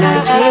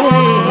ሌላንቺ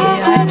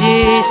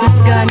አዲስ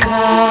ምስጋና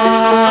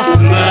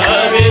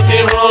መቤቴ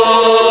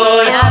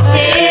ሆይ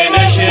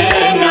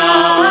ሀብቴነሽና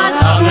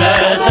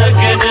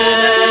ሳመሰግንሽ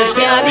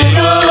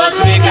ዲያብሎስ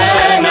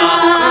ቢቀና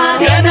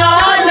ገና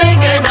አለኝ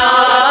ገና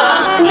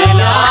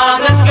ሌላ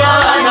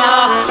ምስጋና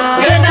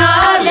ገና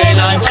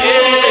ሌላንቺ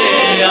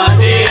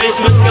አዲስ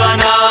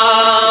ምስጋና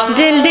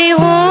ድልድይ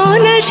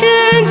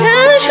ሆነሽን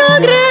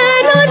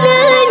ተሻግረናል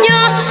እኛ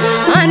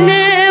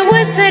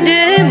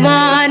አንወሰድም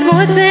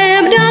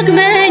አንሞትም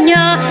ዳግመኛ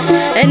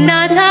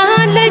እናት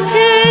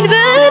አለችን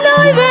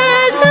በላይ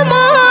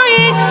በሰማይ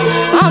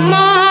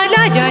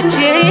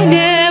አማላጃችን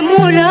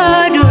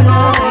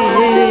ሙላዱናይ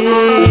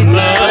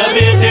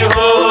መቤቴ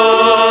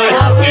ሆይ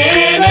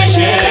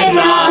ሀብቴነሽና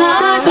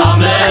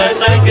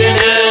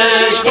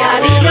ሳመሰግንሽ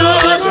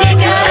ዲያብሎስ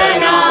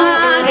ቢቀና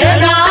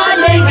ገና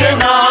አለኝ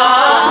ገና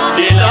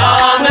ሌላ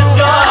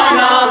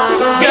ምስጋና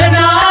ገና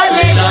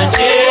ሌላንቺ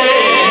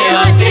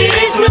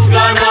አዲስ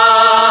ምስጋና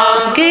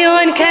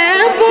ግዮን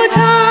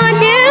ከቦታል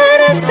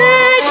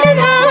የረስተሽን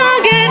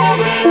ሀገር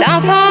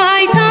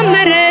ጣፋጭ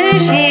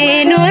ታምርሽ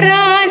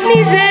ይኖራል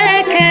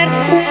ሲዘከር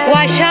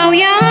ዋሻው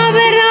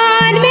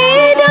ያበራል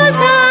ሜዳ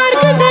ሳር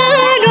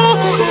ቅጠሉ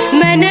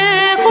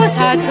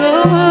መነኮሳቱ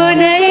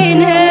ነይ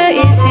ነይ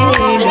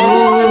ሲሉ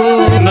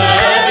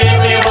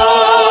መቤቴ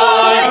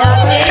ሆይ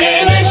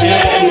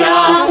ሀብቴነሽና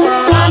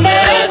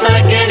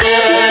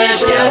ሳመሰግንሽ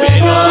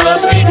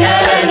ዲያብሎስ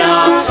ቢቀና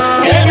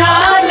ገና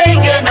አለኝ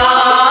ገና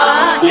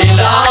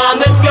ሌላ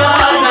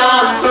ምስጋና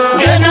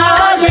ገና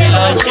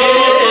ሌላንቺ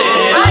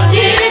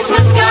አዲስ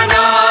ምስጋና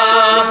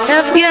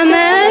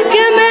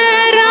ተፍገመገመ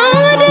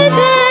ራደ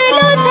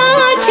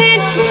ጠላታችን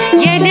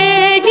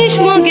የልጅሽ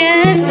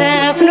ሞገስ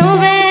ሰፍኖ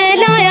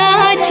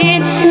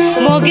በላያችን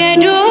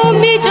ሞገዱ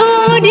ሚጮህ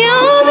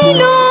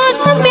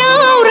ዲያብሎስ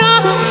ቢያውራ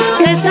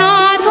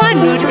ከእሳቱ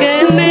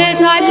አንወድቅም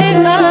ሳለን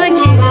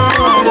ካንቺ ጋር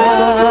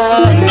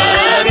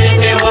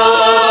መቤቴ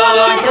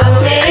ሆይ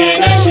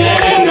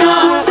ሀብቴነሽና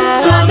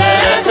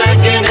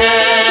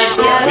ሳመሰግንሽ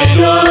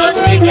ዲያብሎስ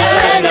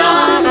ቢቀና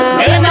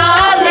ገና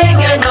አለኝ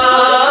ገና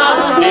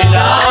ሌላ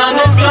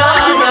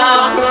ምስጋና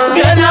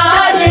ገና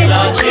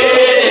ሌላንቺ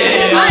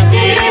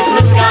አዲስ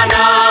ምስጋና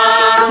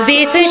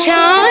ቤትሽ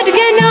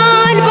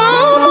አድገናል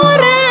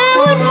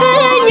ባማረው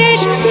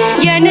እልፍኝሽ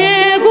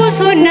የንጉሡ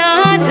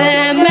እናት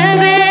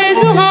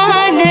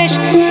እመብዙኃን ነሽ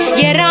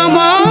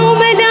የራማው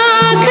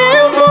መልአክ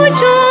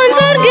ክንፎቹን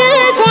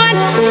ዘርግቷል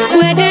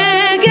ወደ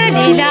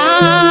ገሊላ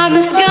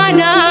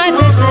ምስጋና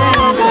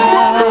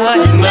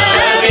ተሰምቷል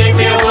መቤቴ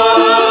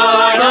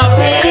ሆይ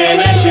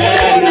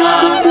ሀብቴነሽና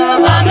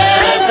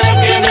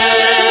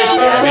ሳመሰግንሽ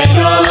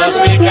ዲያብሎስ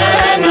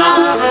ቢቀና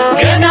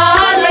ገና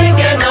አለኝ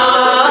ገና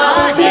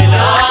ሌላ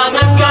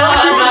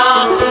ምስጋና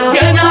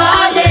ገና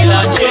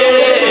ሌላንቺ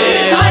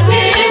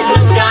አዲስ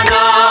ምስጋና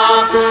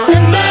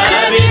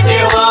መቤቴ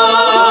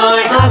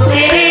ሆይ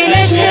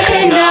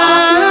ሀብቴነሽና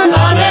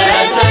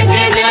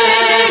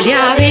ሳመሰግንሽ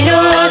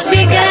ዲያብሎስ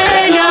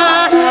ቢቀና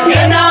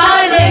ገና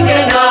አለኝ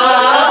ገና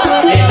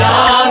ሌላ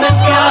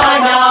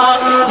ምስጋና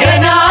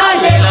ገና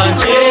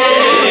ሌላንቺ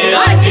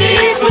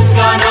አዲስ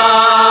ምስጋና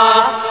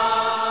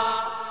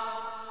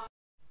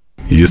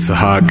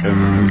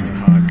ይስሐቅም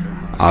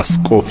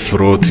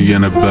አስቆፍሮት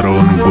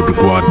የነበረውን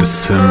ጉድጓድ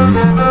ስም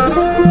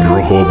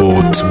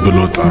ሮሆቦት ብሎ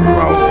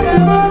ጠራው።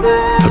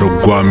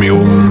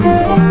 ትርጓሜውም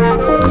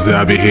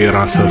እግዚአብሔር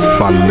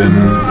አሰፋልን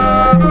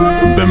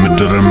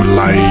በምድርም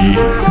ላይ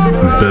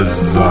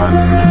በዛን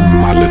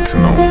ማለት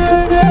ነው።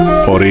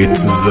 ኦሪት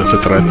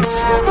ዘፍጥረት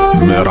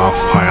ምዕራፍ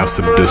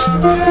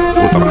 26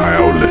 ቁጥር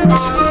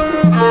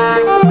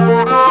 22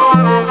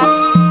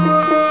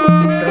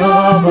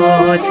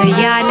 ሮሆቦት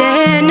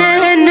እያልን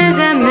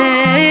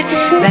እንዘምር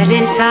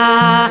በእልልታ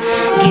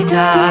ጌታ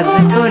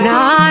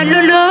አብዝቶናል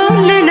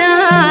ውሎልናል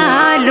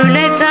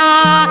ውለታ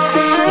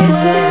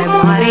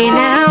የዝማሬ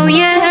ነው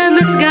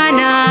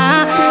የምስጋና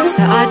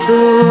ሰዓቱ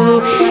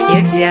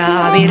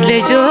የእግዚአብሔር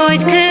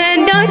ልጆች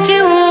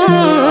ክንዳችሁን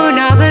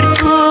አበርቱ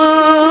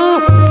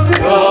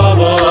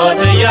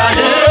ሮሆቦት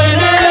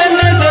እያልን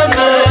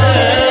እንዘምር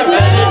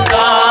በእልልታ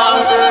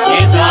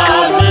ጌታ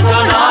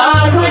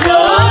አብዝቶናል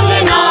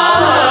ውሎልናል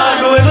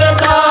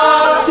ውለታ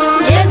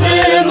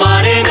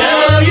የዝማሬ ነው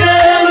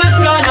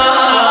የምስጋና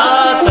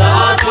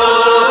ሰዓቱ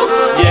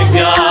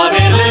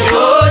የእግዚአብሔር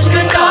ልጆች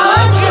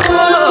ክንዳችሁን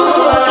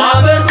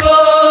አበርቱ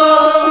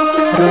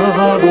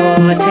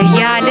ሮሆቦት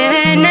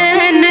እያልን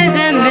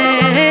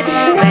እንዘምር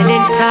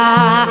በእልልታ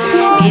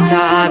ጌታ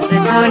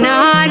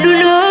አብዝቶናል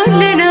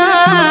ውሎልናል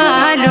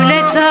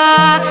ውለታ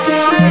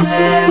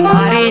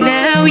የዝማሬ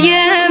ነው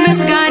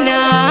የምስጋና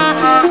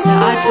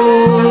ሰዓቱ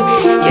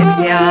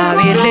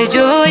የእግዚአብሔር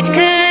ልጆች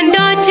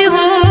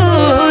ክንዳችሁን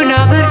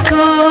አበርቱ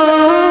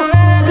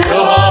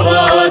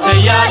ሮሆቦት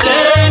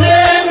እያልን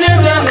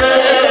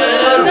እንዘምር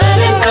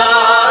በእልልታ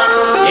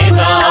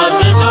ጌታ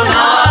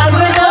አብዝቶናል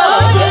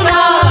ውሎልናል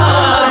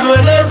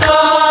ውለታ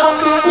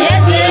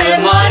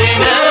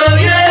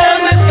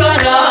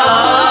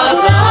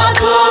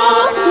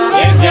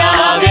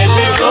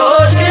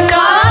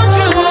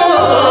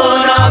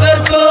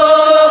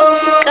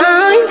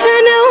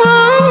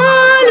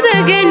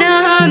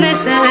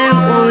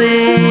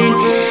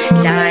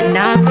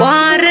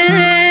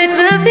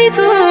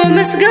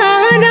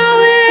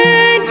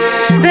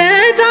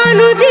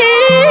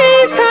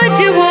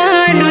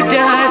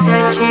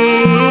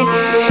ጸሎታችን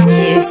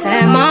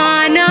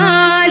ይሰማናል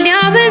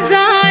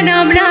ያበዛን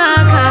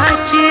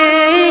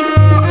አምላካችን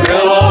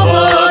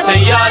ሮቦት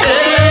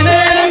እያልን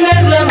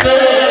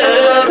እንዘምር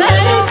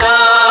በእልልታ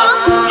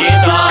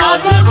ጌታ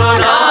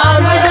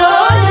አብዝቶናል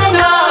ብሎልናል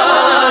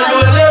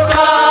ውለታ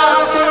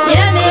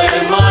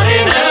የዝማሬ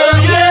ነው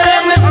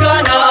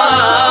የምስጋና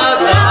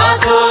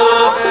ሰዓቱ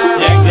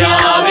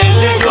የእግዚአብሔር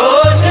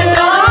ልጆች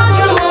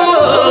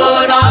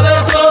ክንዳችሁን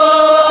አበርቱ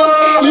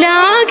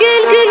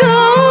ለአገልግሎት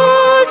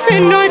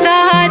ስንወጣ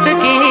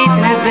ጥቂት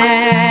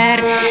ነበር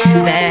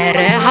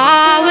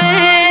በረሃውን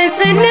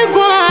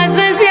ስንጓዝ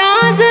በዚያ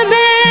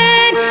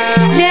ዘመን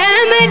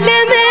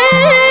ለመለመን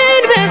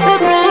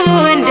በፍቅሩ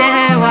እንደ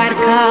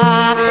ዋርካ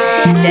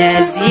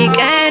ለዚህ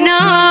ቀን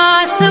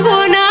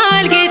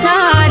አስቦናል ጌታ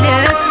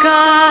ለካ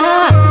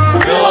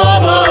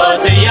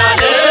ሮቦት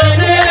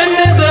እያልን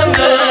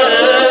እንዘምር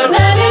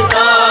በእልልታ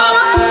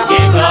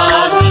ጌታ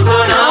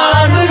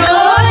አብዝቶናል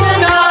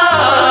ብሎልናል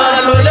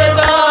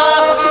ውለታ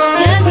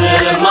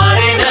የዝማሬ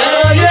ነው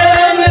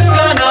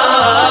የምስጋና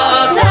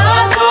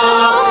ሰዓቱ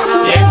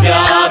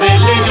የእግዚአብሔር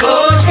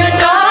ልጆች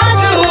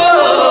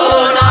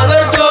ክንዳችሁን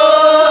አበርቱ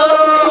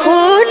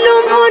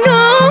ሁሉም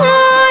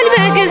ሆኗል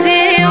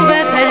በጊዜው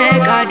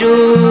በፈቃዱ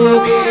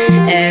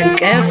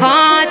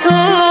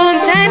እንቅፋቱም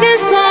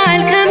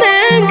ተነስቷል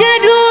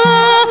ከመንገዱ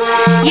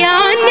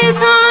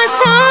ያነሳሳን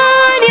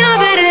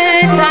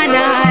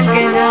ያበረታናል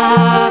ገና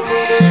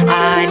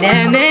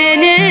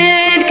ዓለምን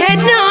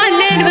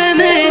እንከድናለን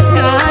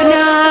በምስጋና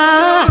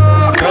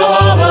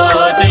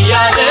ሮቦት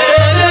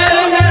እያልን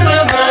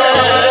እንዘምር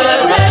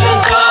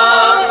በእልልታ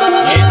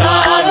ጌታ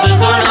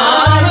አብዝቶናል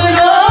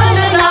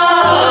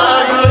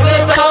ብሎልናል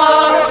ውለታ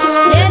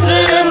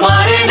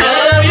የዝማሬ ነው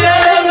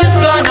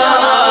የምስጋና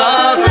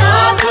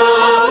ሰዓቱ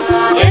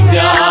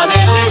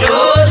የእግዚአብሔር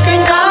ልጆች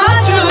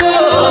ክንዳችሁን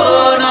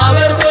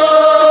አበርቱ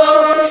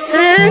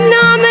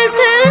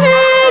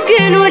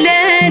ስናመሰግን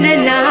ውለን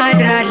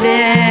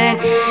እናድራለን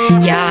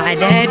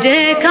ያለ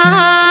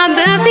ድካም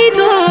በፊቱ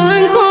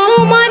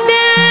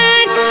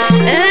እንቆማለን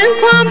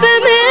እንኳን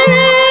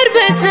በምድር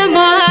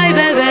በሰማይ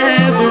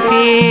በበጉ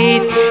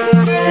ፊት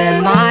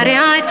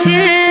ዝማሬያችን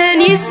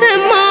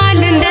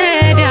ይሰማል እንደ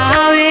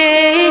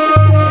ዳዊት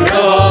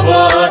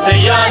ሮቦት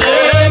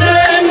እያልን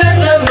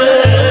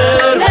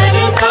እንዘምር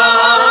በእልልታ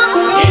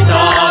ጌታ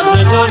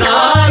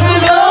አብዝቶናል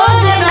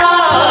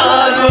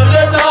ብሎልናል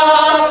ውለታ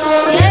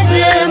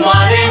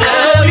የዝማሬ ነው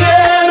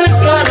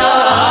የምስጋና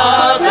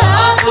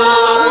ሰዓቱ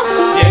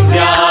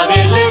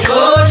የእግዚአብሔር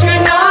ልጆች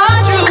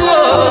ክንዳችሁን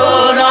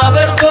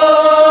አበርቱ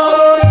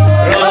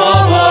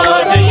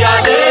ሮቦት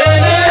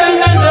እያልን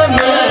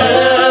እንዘምር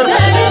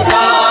በእልልታ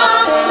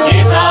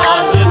ጌታ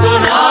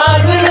አብዝቶናል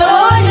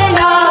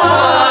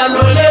ብሎልናል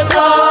ውለታ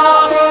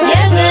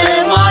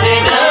የዝማሬ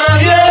ነው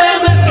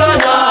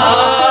የምስጋና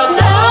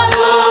ሰዓቱ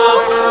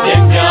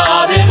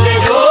የእግዚአብሔር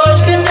ልጆች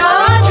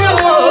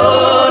ክንዳችሁን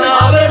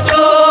አበርቱ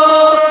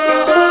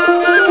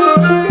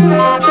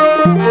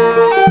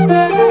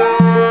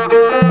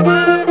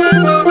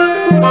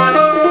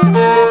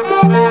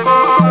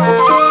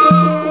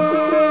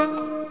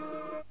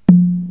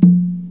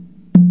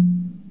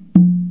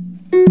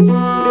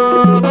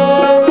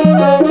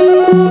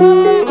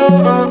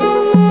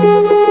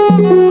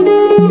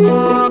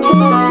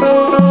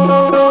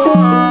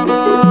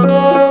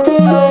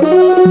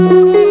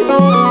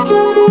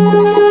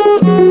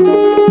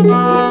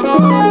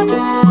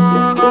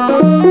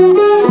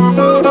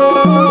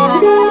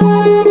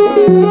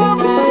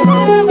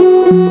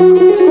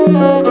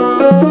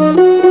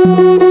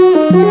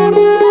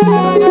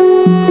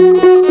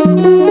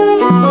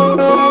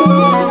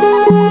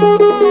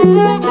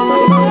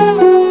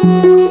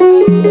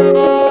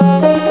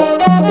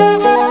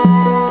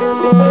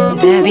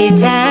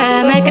በቤተ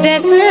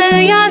መቅደስ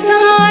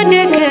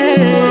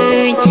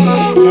ያሳደከኝ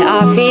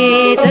ለአፌ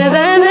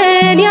ጥበብን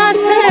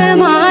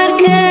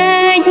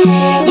ያስተማርከኝ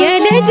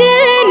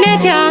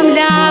የልጅነት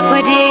አምላክ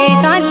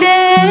ወዴት አለ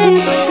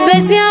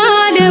በዚያ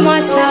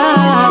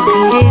ለማሳብ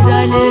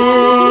እንዴዛለ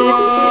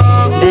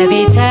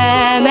በቤተ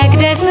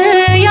መቅደስ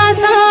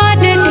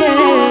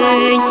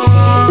ያሳደከኝ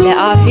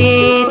ለአፌ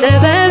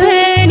ጥበብን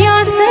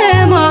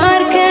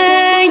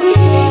ያስተማርከኝ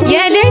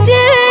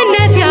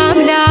የልጅነት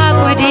አምላክ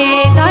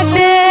ወዴት አለ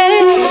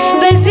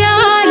በዚያ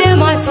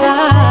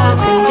ለማሳብ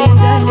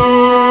እንዴዛለ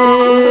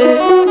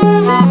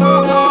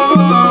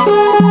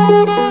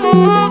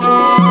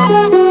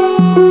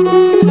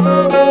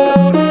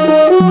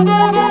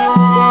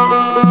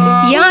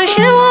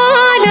ያሸዋ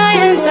ላይ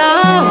ሕንፃ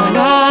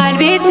ሆኗል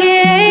ቤቴ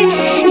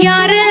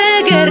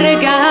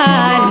ያረገርጋል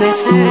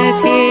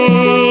መሰረቴ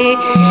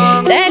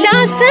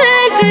ጠላት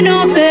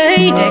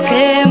ሰልጥኖብኝ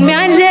ደክም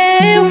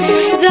ያለው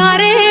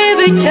ዛሬ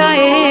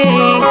ብቻዬን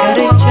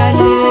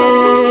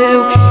ቀርቻለሁ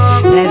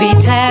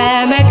በቤተ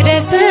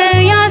መቅደስ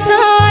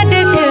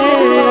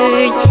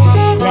ያሳደከኝ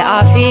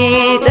ለአፌ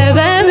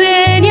ጥበብን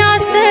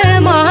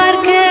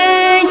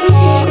ያስተማርከኝ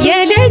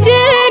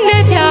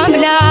የልጅነት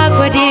አምላክ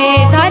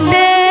ወዴት አለ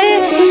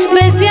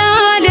በዚያ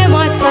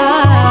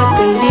ለማሳብ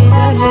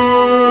እንዴዛለ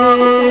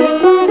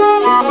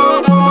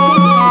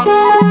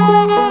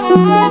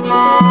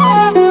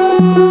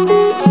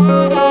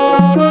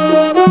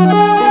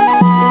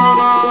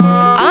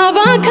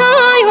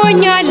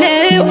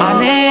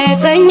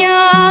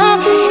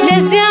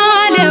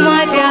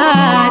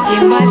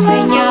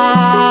የማልተኛ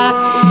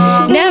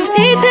ነፍሴ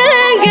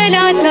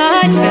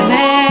ተንገላታች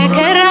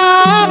በመከራ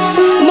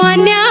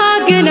ማን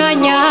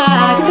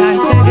ያገናኛት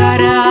ካንተ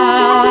ጋራ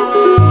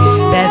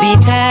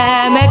በቤተ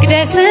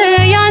መቅደስ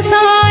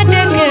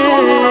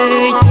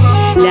ያሳደገኝ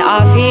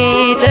ለአፌ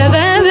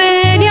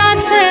ጥበብን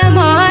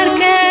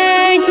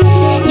ያስተማርከኝ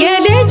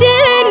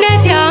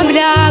የልጅነት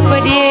አምላክ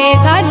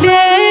ወዴት አለ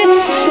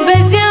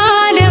በዚያ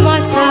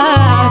ለማሳብ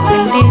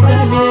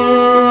እንዲዛለ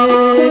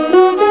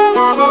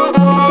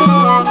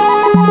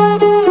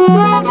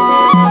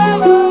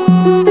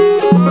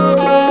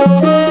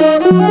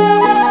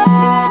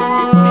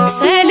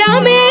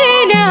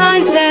ሰላሜን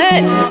አንተ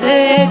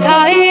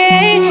ትዝታዬ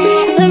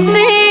ጽፌ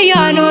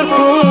ያኖርኩ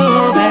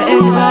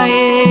በእንባዬ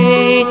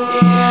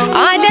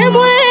ዓለም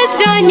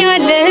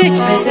ወስዳኛለች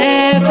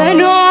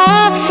በዘፈኗ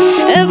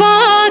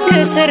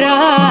እባክህ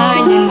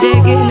ስራኝ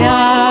እንደገና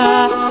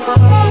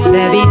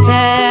በቤተ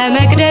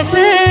መቅደስ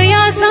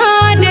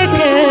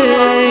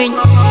ያሳደገኝ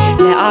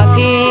ለአፌ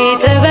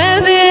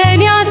ጥበብን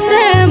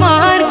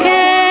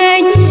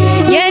ያስተማርከኝ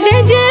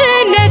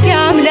የልጅነት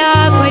አምላክ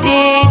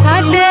ወዴት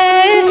አለ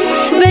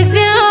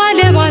በዚያ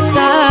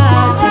ለማሳብ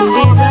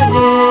እንዲዛለ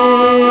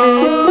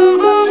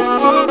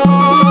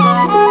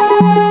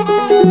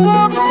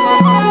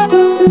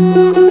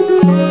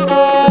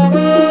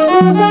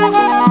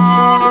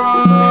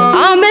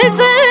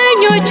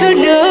አመፀኞች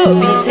ሁሉ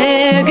ቤት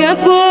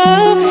ገቡ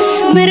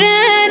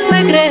ምረት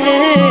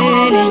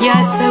ፍቅርህን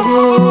እያሰቡ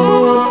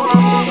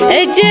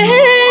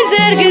እጅህን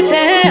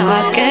ዘርግተህ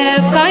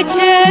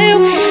አቀፍካቸው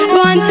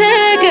ባንተ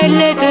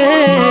ገለጠ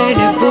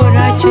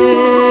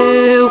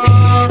ልቦናቸው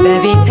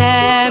በቤተ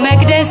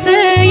መቅደስ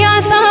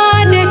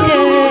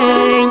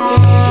ያሳደገኝ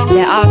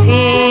ለአፌ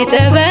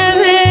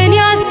ጥበብን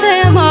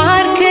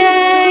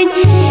ያስተማርከኝ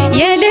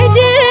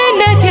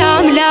የልጅነት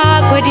አምላክ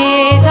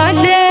ወዴት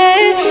አለ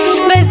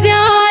በዚያ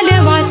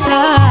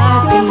ለማሳብ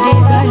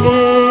እንዲዛለ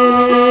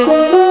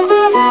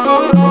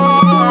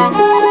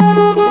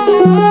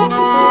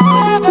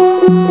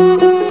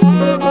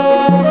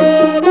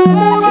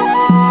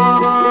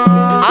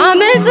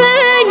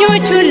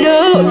አመፀኞች ሁሉ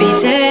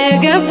ቤት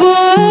ገቡ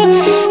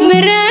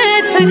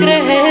ምረት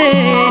ፍቅርህን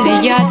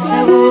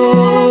እያሰቡ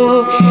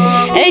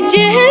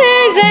እጅህን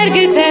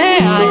ዘርግተህ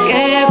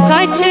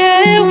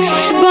አቀፍካቸው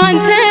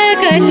ባንተ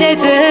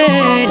ቀለጠ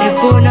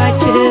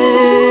ልቦናቸው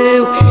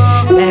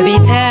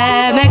በቤተ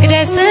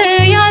መቅደስ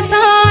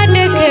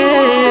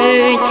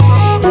ያሳደገኝ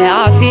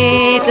ለአፌ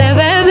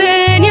ጥበብን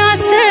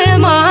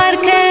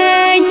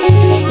ያስተማርከኝ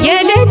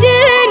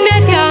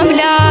የልጅነት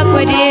አምላክ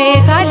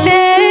ወዴት አለ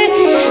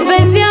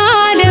በዚያ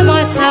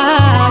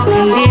ለማሳብ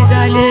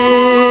እንዲዛለ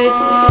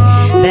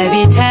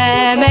በቤተ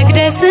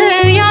መቅደስ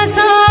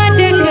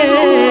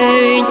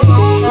ያሳደገኝ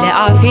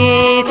ለአፌ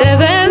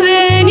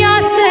ጥበብን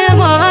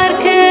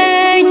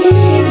ያስተማርከኝ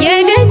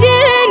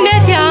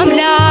የልጅነት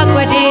አምላክ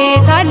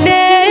ወዴት አለ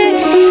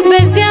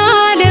በዚያ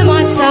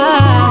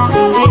ለማሳብ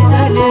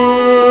እንዲዛለ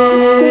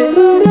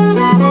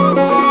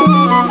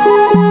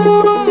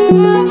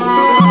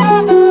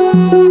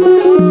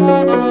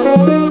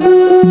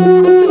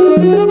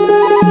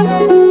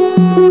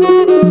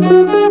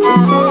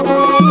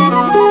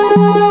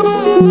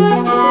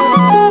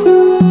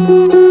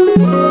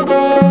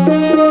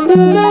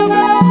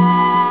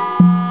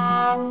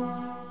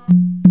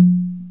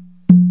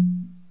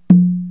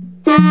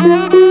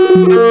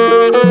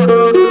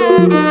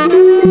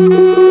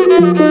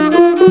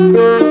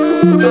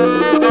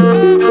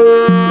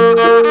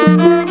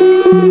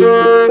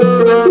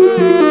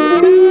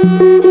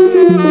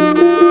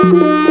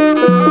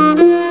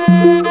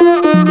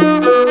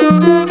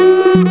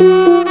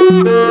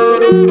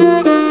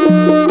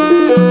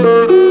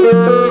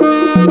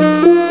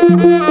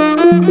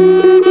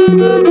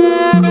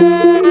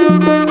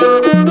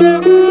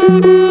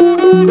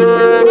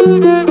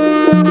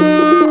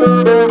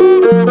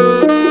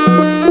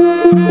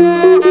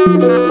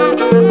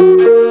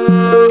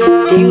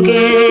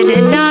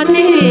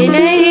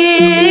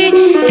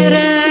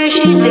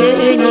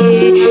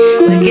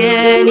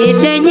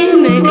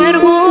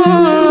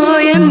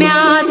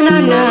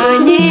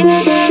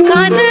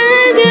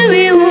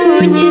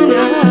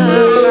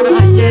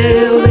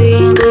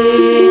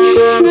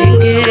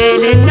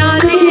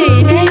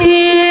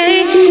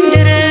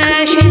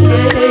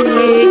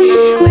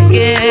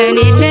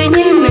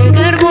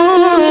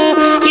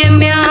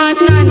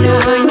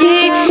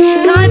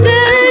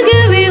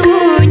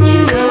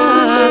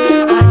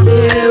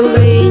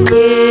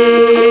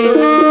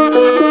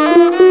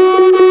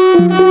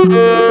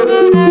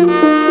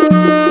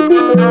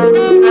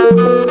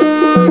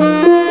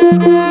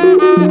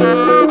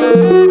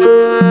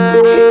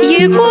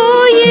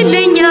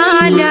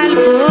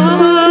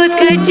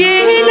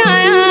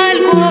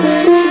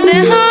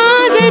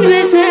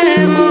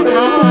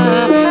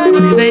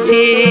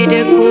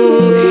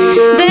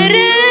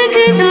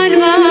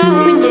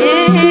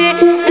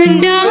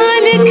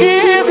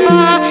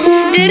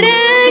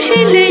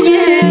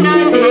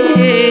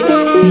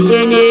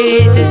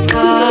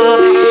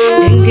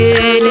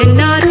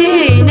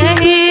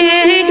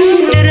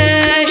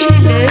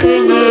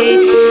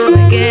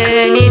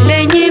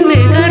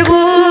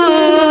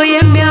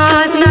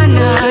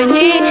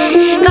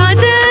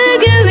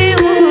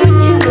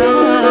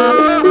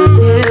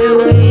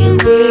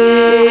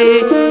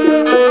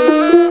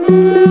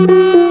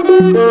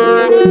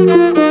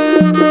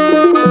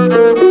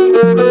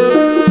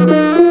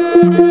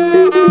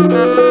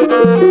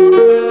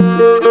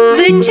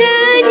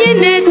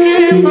ብቸኝነት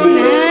ክፉ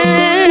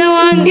ነው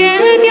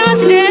አንገት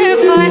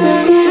ያስደፋል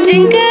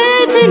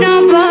ጭንቀትን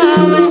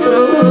አባብሶ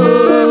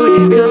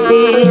ለክፉ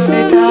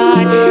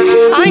ይሰጣል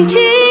አንቺ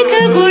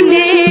ከጎኔ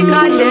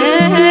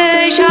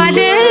ካለሽ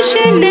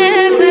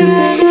አልሸነፍም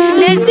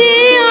ለዚህ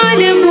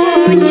ዓለም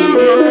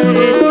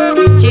ሞኝነት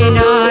እጄን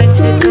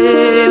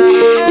አልሰጥም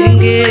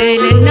ድንግል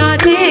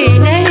እናቴ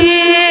ነይ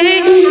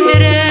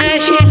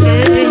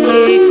ድረሽልኝ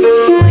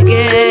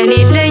ወገን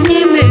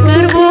የለኝም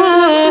ቀርቦ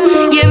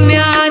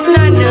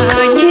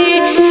የሚያጽናናኝ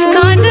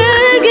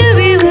ካጠገቤ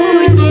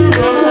ሁኚና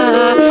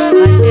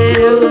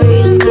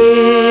አለውኝ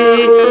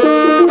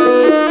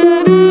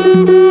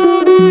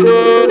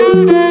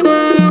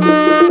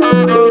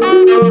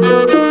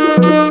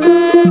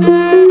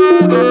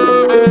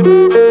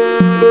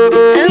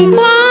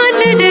እንኳን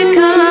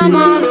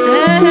ለደካማው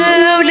ሰው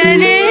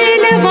ለኔ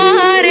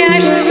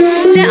ለባሪያሽ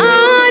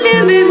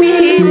ለዓለም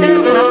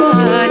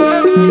የሚተርፋል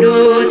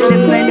ጸሎት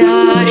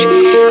ልመናሽ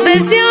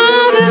በዚያ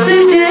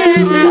በፍርድ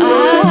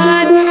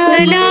ሰዓት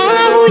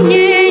ጥላሁኝ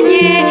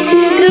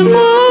ክፉ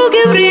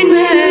ግብሬን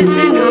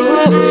መዝኖ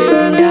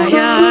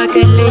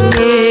እንዳያቀለኝ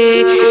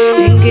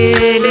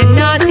ድንግል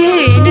እናቴ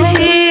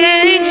ነይ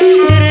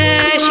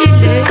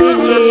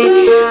ድረሽልኝ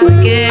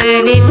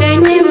ወገን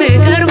የለኝም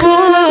ቀርቦ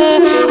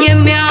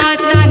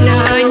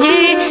የሚያጽናናኝ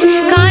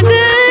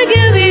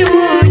ካጠገቤ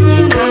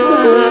ሁኚና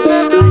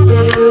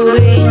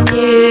አለውኝ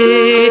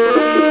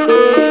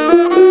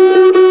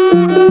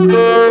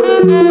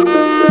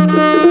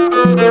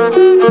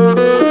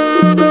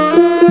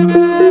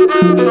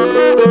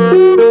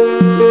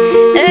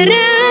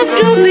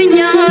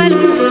ረፍዶብኛል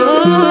ጉዞ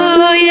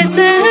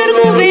የሰርጉ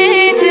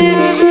ቤት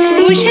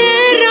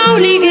ሙሽራው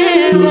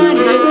ሊገባ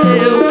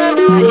ነው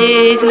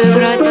ሳልይዝ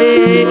መብራት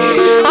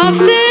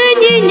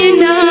አፍተኝኝ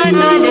እናት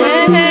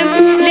ዓለም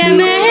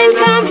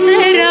ለመልካም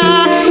ሥራ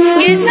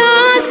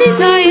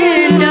የሳሲሳይ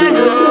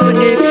እንዳልሆን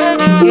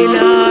ድንግል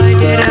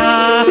አደራ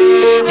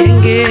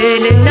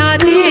ድንግል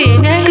እናቴ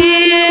ነይ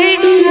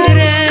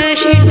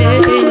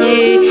ድረሽልኝ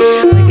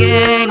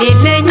ወገን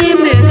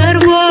የለኝም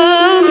ቀርቦ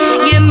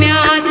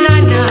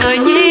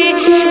የሚያጽናናኝ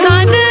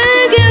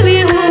ካጠገቤ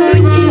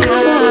ሁኚና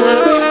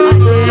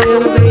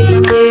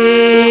አለውኝ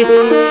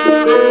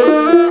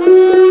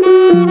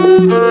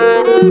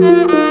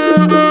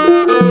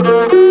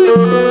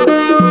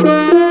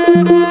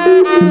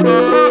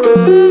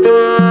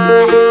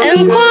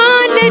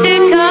እንኳን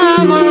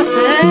ለደካማው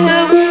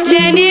ሰው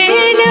ለኔ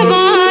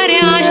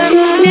ለባሪያሽ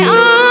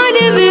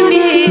ለዓለም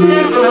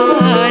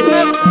የሚተርፋል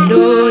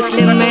ጸሎት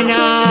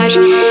ልመናሽ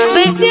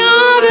በዚያ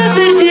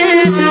በፍርድ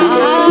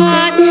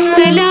ሰዓት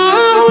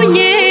ጥላሁኝ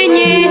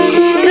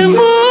ክፉ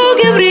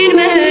ግብሬን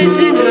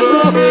መዝኖ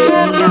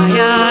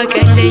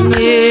እንዳያቀለኝ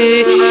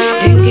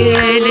ድንግል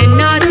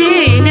እናቴ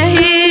ነይ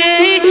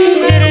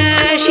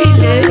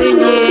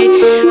ድረሽልኝ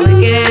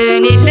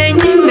ወገን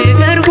የለኝም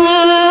ቀርቦ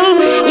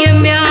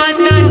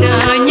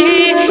የሚያጽናናኝ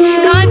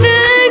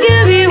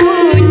ካጠገቤ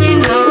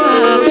ሁኚና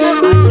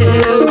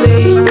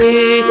አለውኝ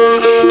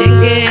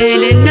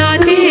ድንግል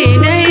እናቴ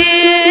ነይ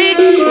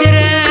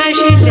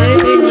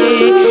ድረሽልኝ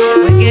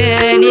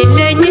ወገን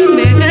የለኝም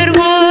ቀርቦ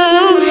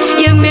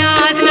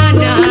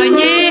የሚያጽናናኝ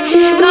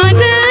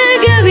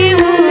ካጠገቤ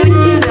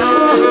ሁኚና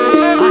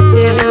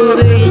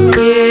አለውኝ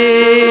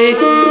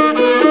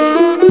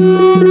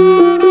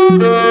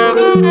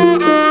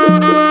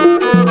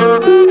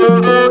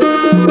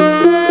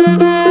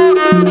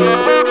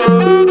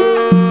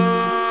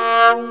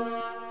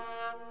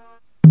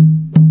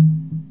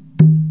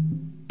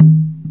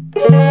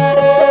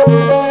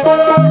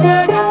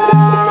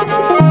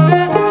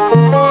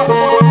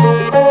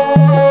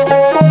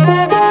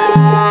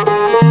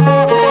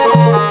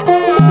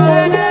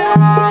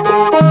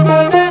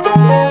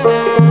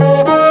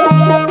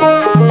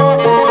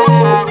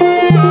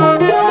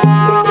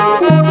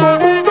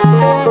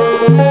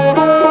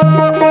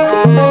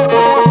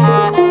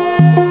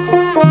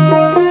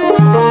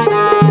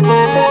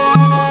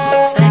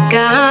ጸጋ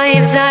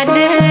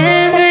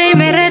ይብዛልኝ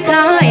ምሕረት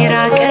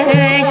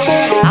አይራቀኝ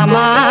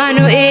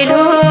አማኑኤል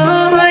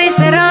ሆይ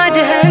ስራ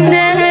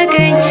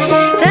ደነቀኝ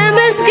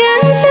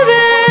ተመስገን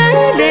ልበል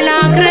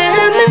ላቅርብ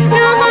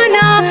ምስጋና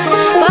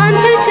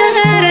ባንተ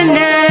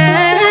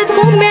ቸርነት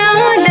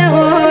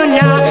ቆሜያለሁና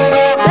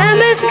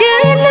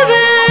ተመስገን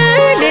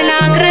ልበል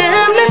ላቅርብ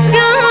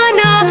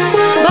ምስጋና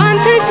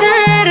ባንተ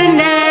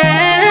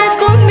ቸርነት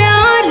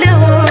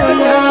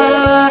ቆሜያለሁና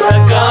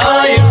ጸጋ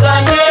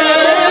ይብዛልኝ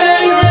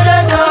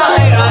ምሕረት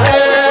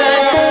አይራቀኝ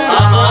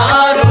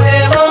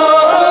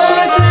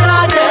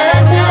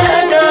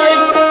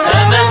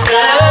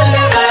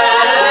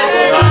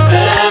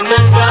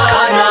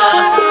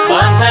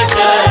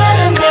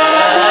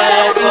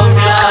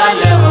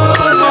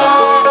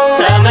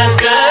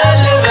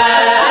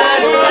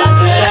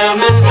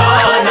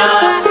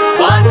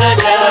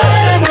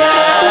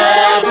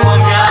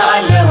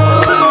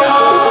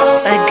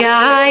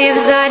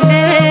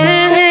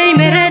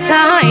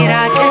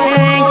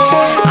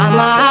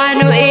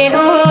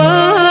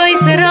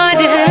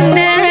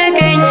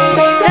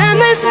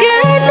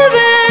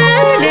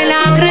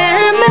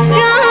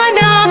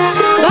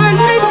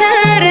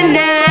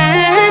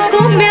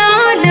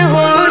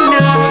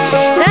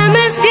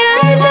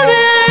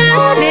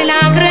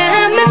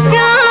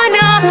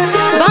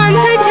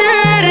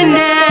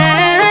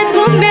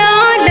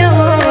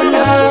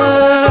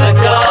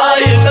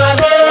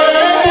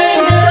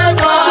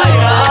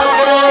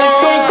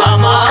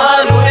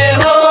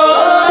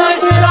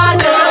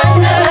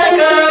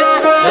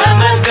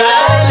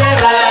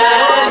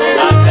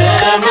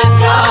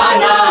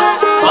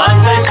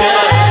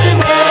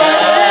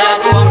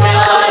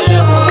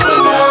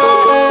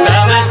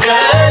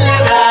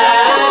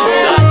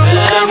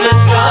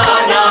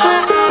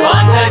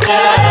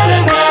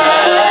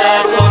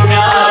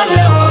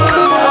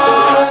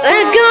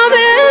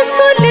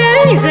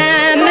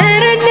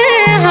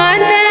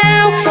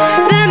ዘምርልሃለው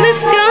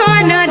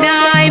በምስጋና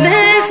ላይ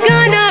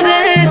ምስጋና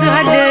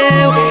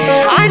በዛለው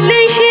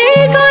አለኝ ሺህ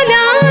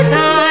ቃላት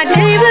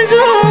አለኝ ብዙ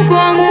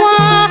ቋንቋ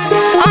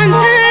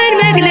አንተን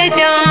መግለጫ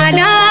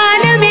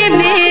ለዓለም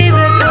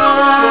የሚበቃ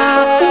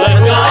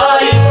ጸጋ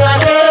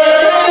ይብዛልኝ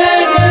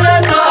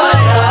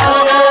ምሕረትህ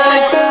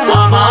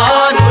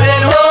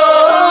አማኑኤል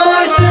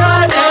ሆይ ስራ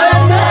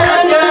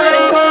ደነቀኝ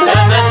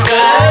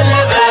ተመስገን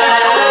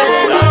ልበል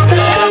ላንተ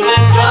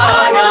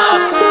ምስጋና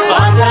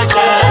ባንተ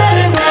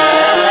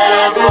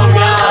ቸርነት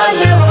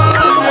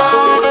ቆሜያለሁና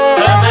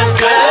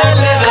ተመስገን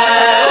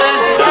ልበል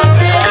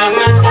ላንተ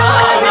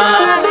ምስጋና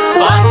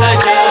ባንተ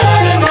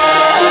ቸርነት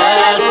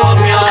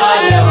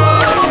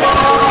ቆሜያለሁና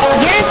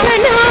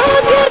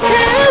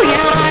የተናገርከው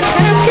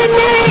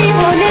ያሰብክልኝ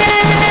ሆነ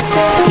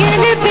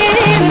የልቤ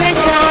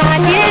መሻት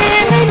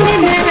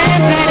ይህንን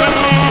ነበረ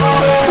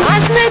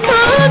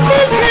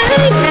አስተካክልከኝ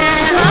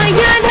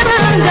ከኃያላን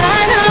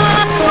ጋራ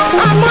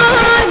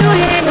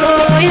አማኑኤል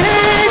ሆይ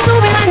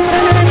እጹብ ያንተ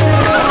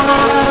ስራ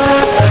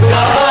ጸጋ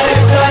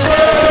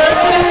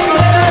ይብዛልኝ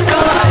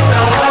ምሕረትህ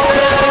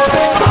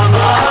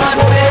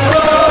አማኑኤል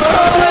ሆይ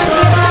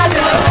ስራ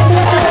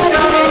ደነቀኝ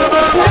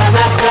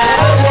ተመስገን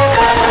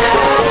ልበል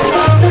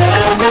ላንተ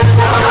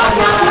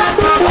ምስጋና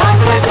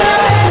ባንተ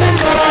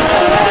ቸርነት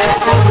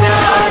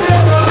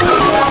ቆሜያለሁና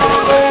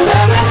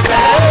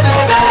ተመስገን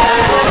ልበል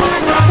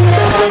ላንተ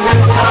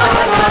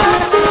ምስጋና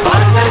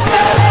ባንተ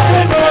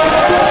ቸርነት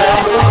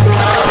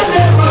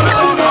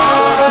ቆሜያለሁና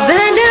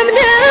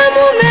በለምለሙ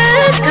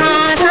መስክ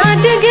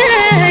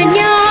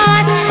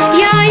አሳድገኸኛል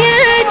ያ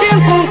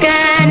የጭንቁን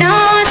ቀን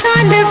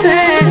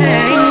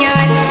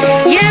አሳልፈኸኛል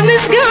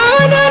የምስጋና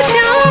እርሻ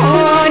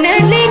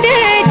ሆነልኝ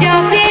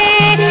ደጃፌ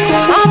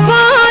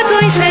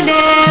አባቶች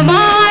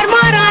ስለማር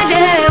ማር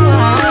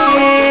አለባዬ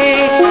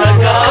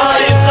ጸጋ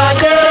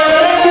ይብዛልኝ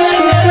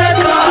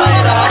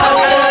ምሕረትህ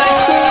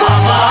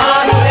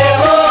አማኑኤል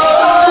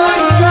ሆይ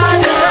ስራ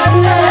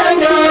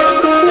ደነቀኝ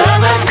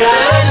ተመስገን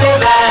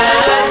ልበል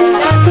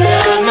ላንተ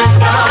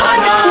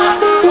ምስጋና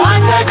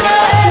ባንተ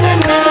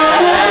ቸርነት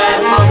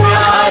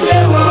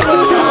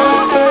ቆሜያለሁና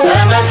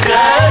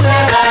ተመስገን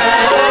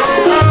ልበል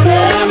ላንተ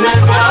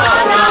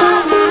ምስጋና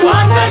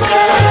ባንተ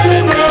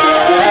ቸርነት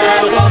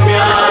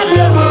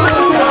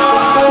ቆሜያለሁና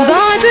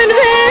ባዝን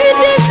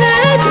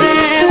ብደሰት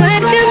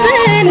ብወድቅም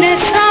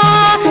ብነሳ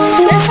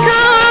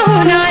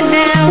እስካሁን አለው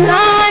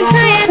ካንተ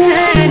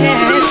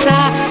የተነሳ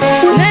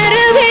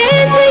መረቤን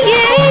ጥዬ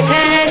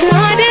ተስፋ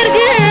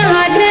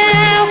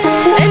አደርግሃለሁ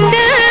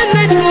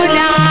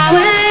እንደምትሞላው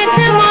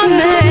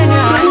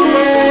እተማመናለሁ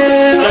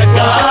ጸጋ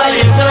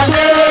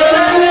ይብዛልኝ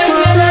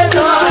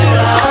ምሕረትህ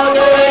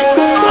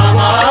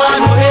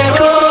አማኑኤል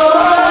ሆይ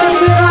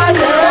ስራ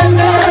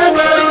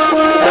ደነቀኝ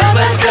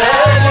ተመስገን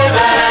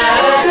ልበል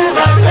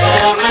ላንተ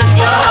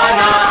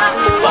ምስጋና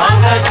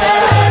ባንተ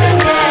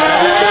ቸርነት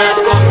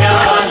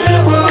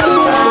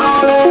ቆሜያለሁና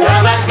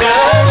ተመስገን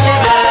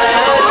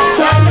ልበል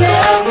ላንተ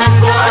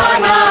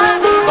ምስጋና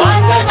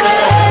ባንተ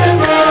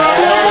ቸርነት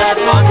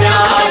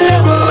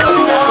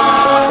ቆሜያለሁና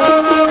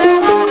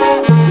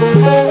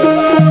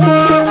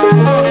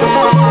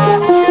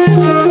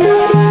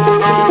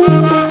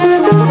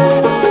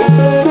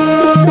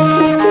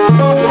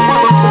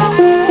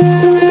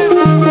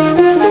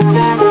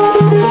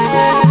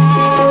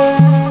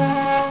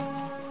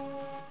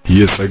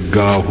የጸጋ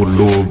ሁሉ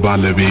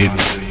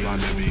ባለቤት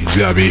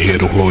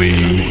እግዚአብሔር ሆይ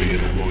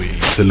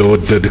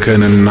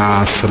ስለወደድከንና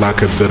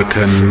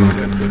ስላከበርከን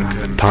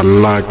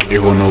ታላቅ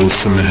የሆነው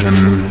ስምህን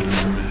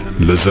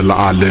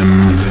ለዘላለም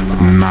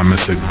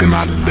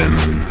እናመሰግናለን።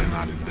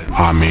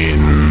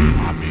 አሜን።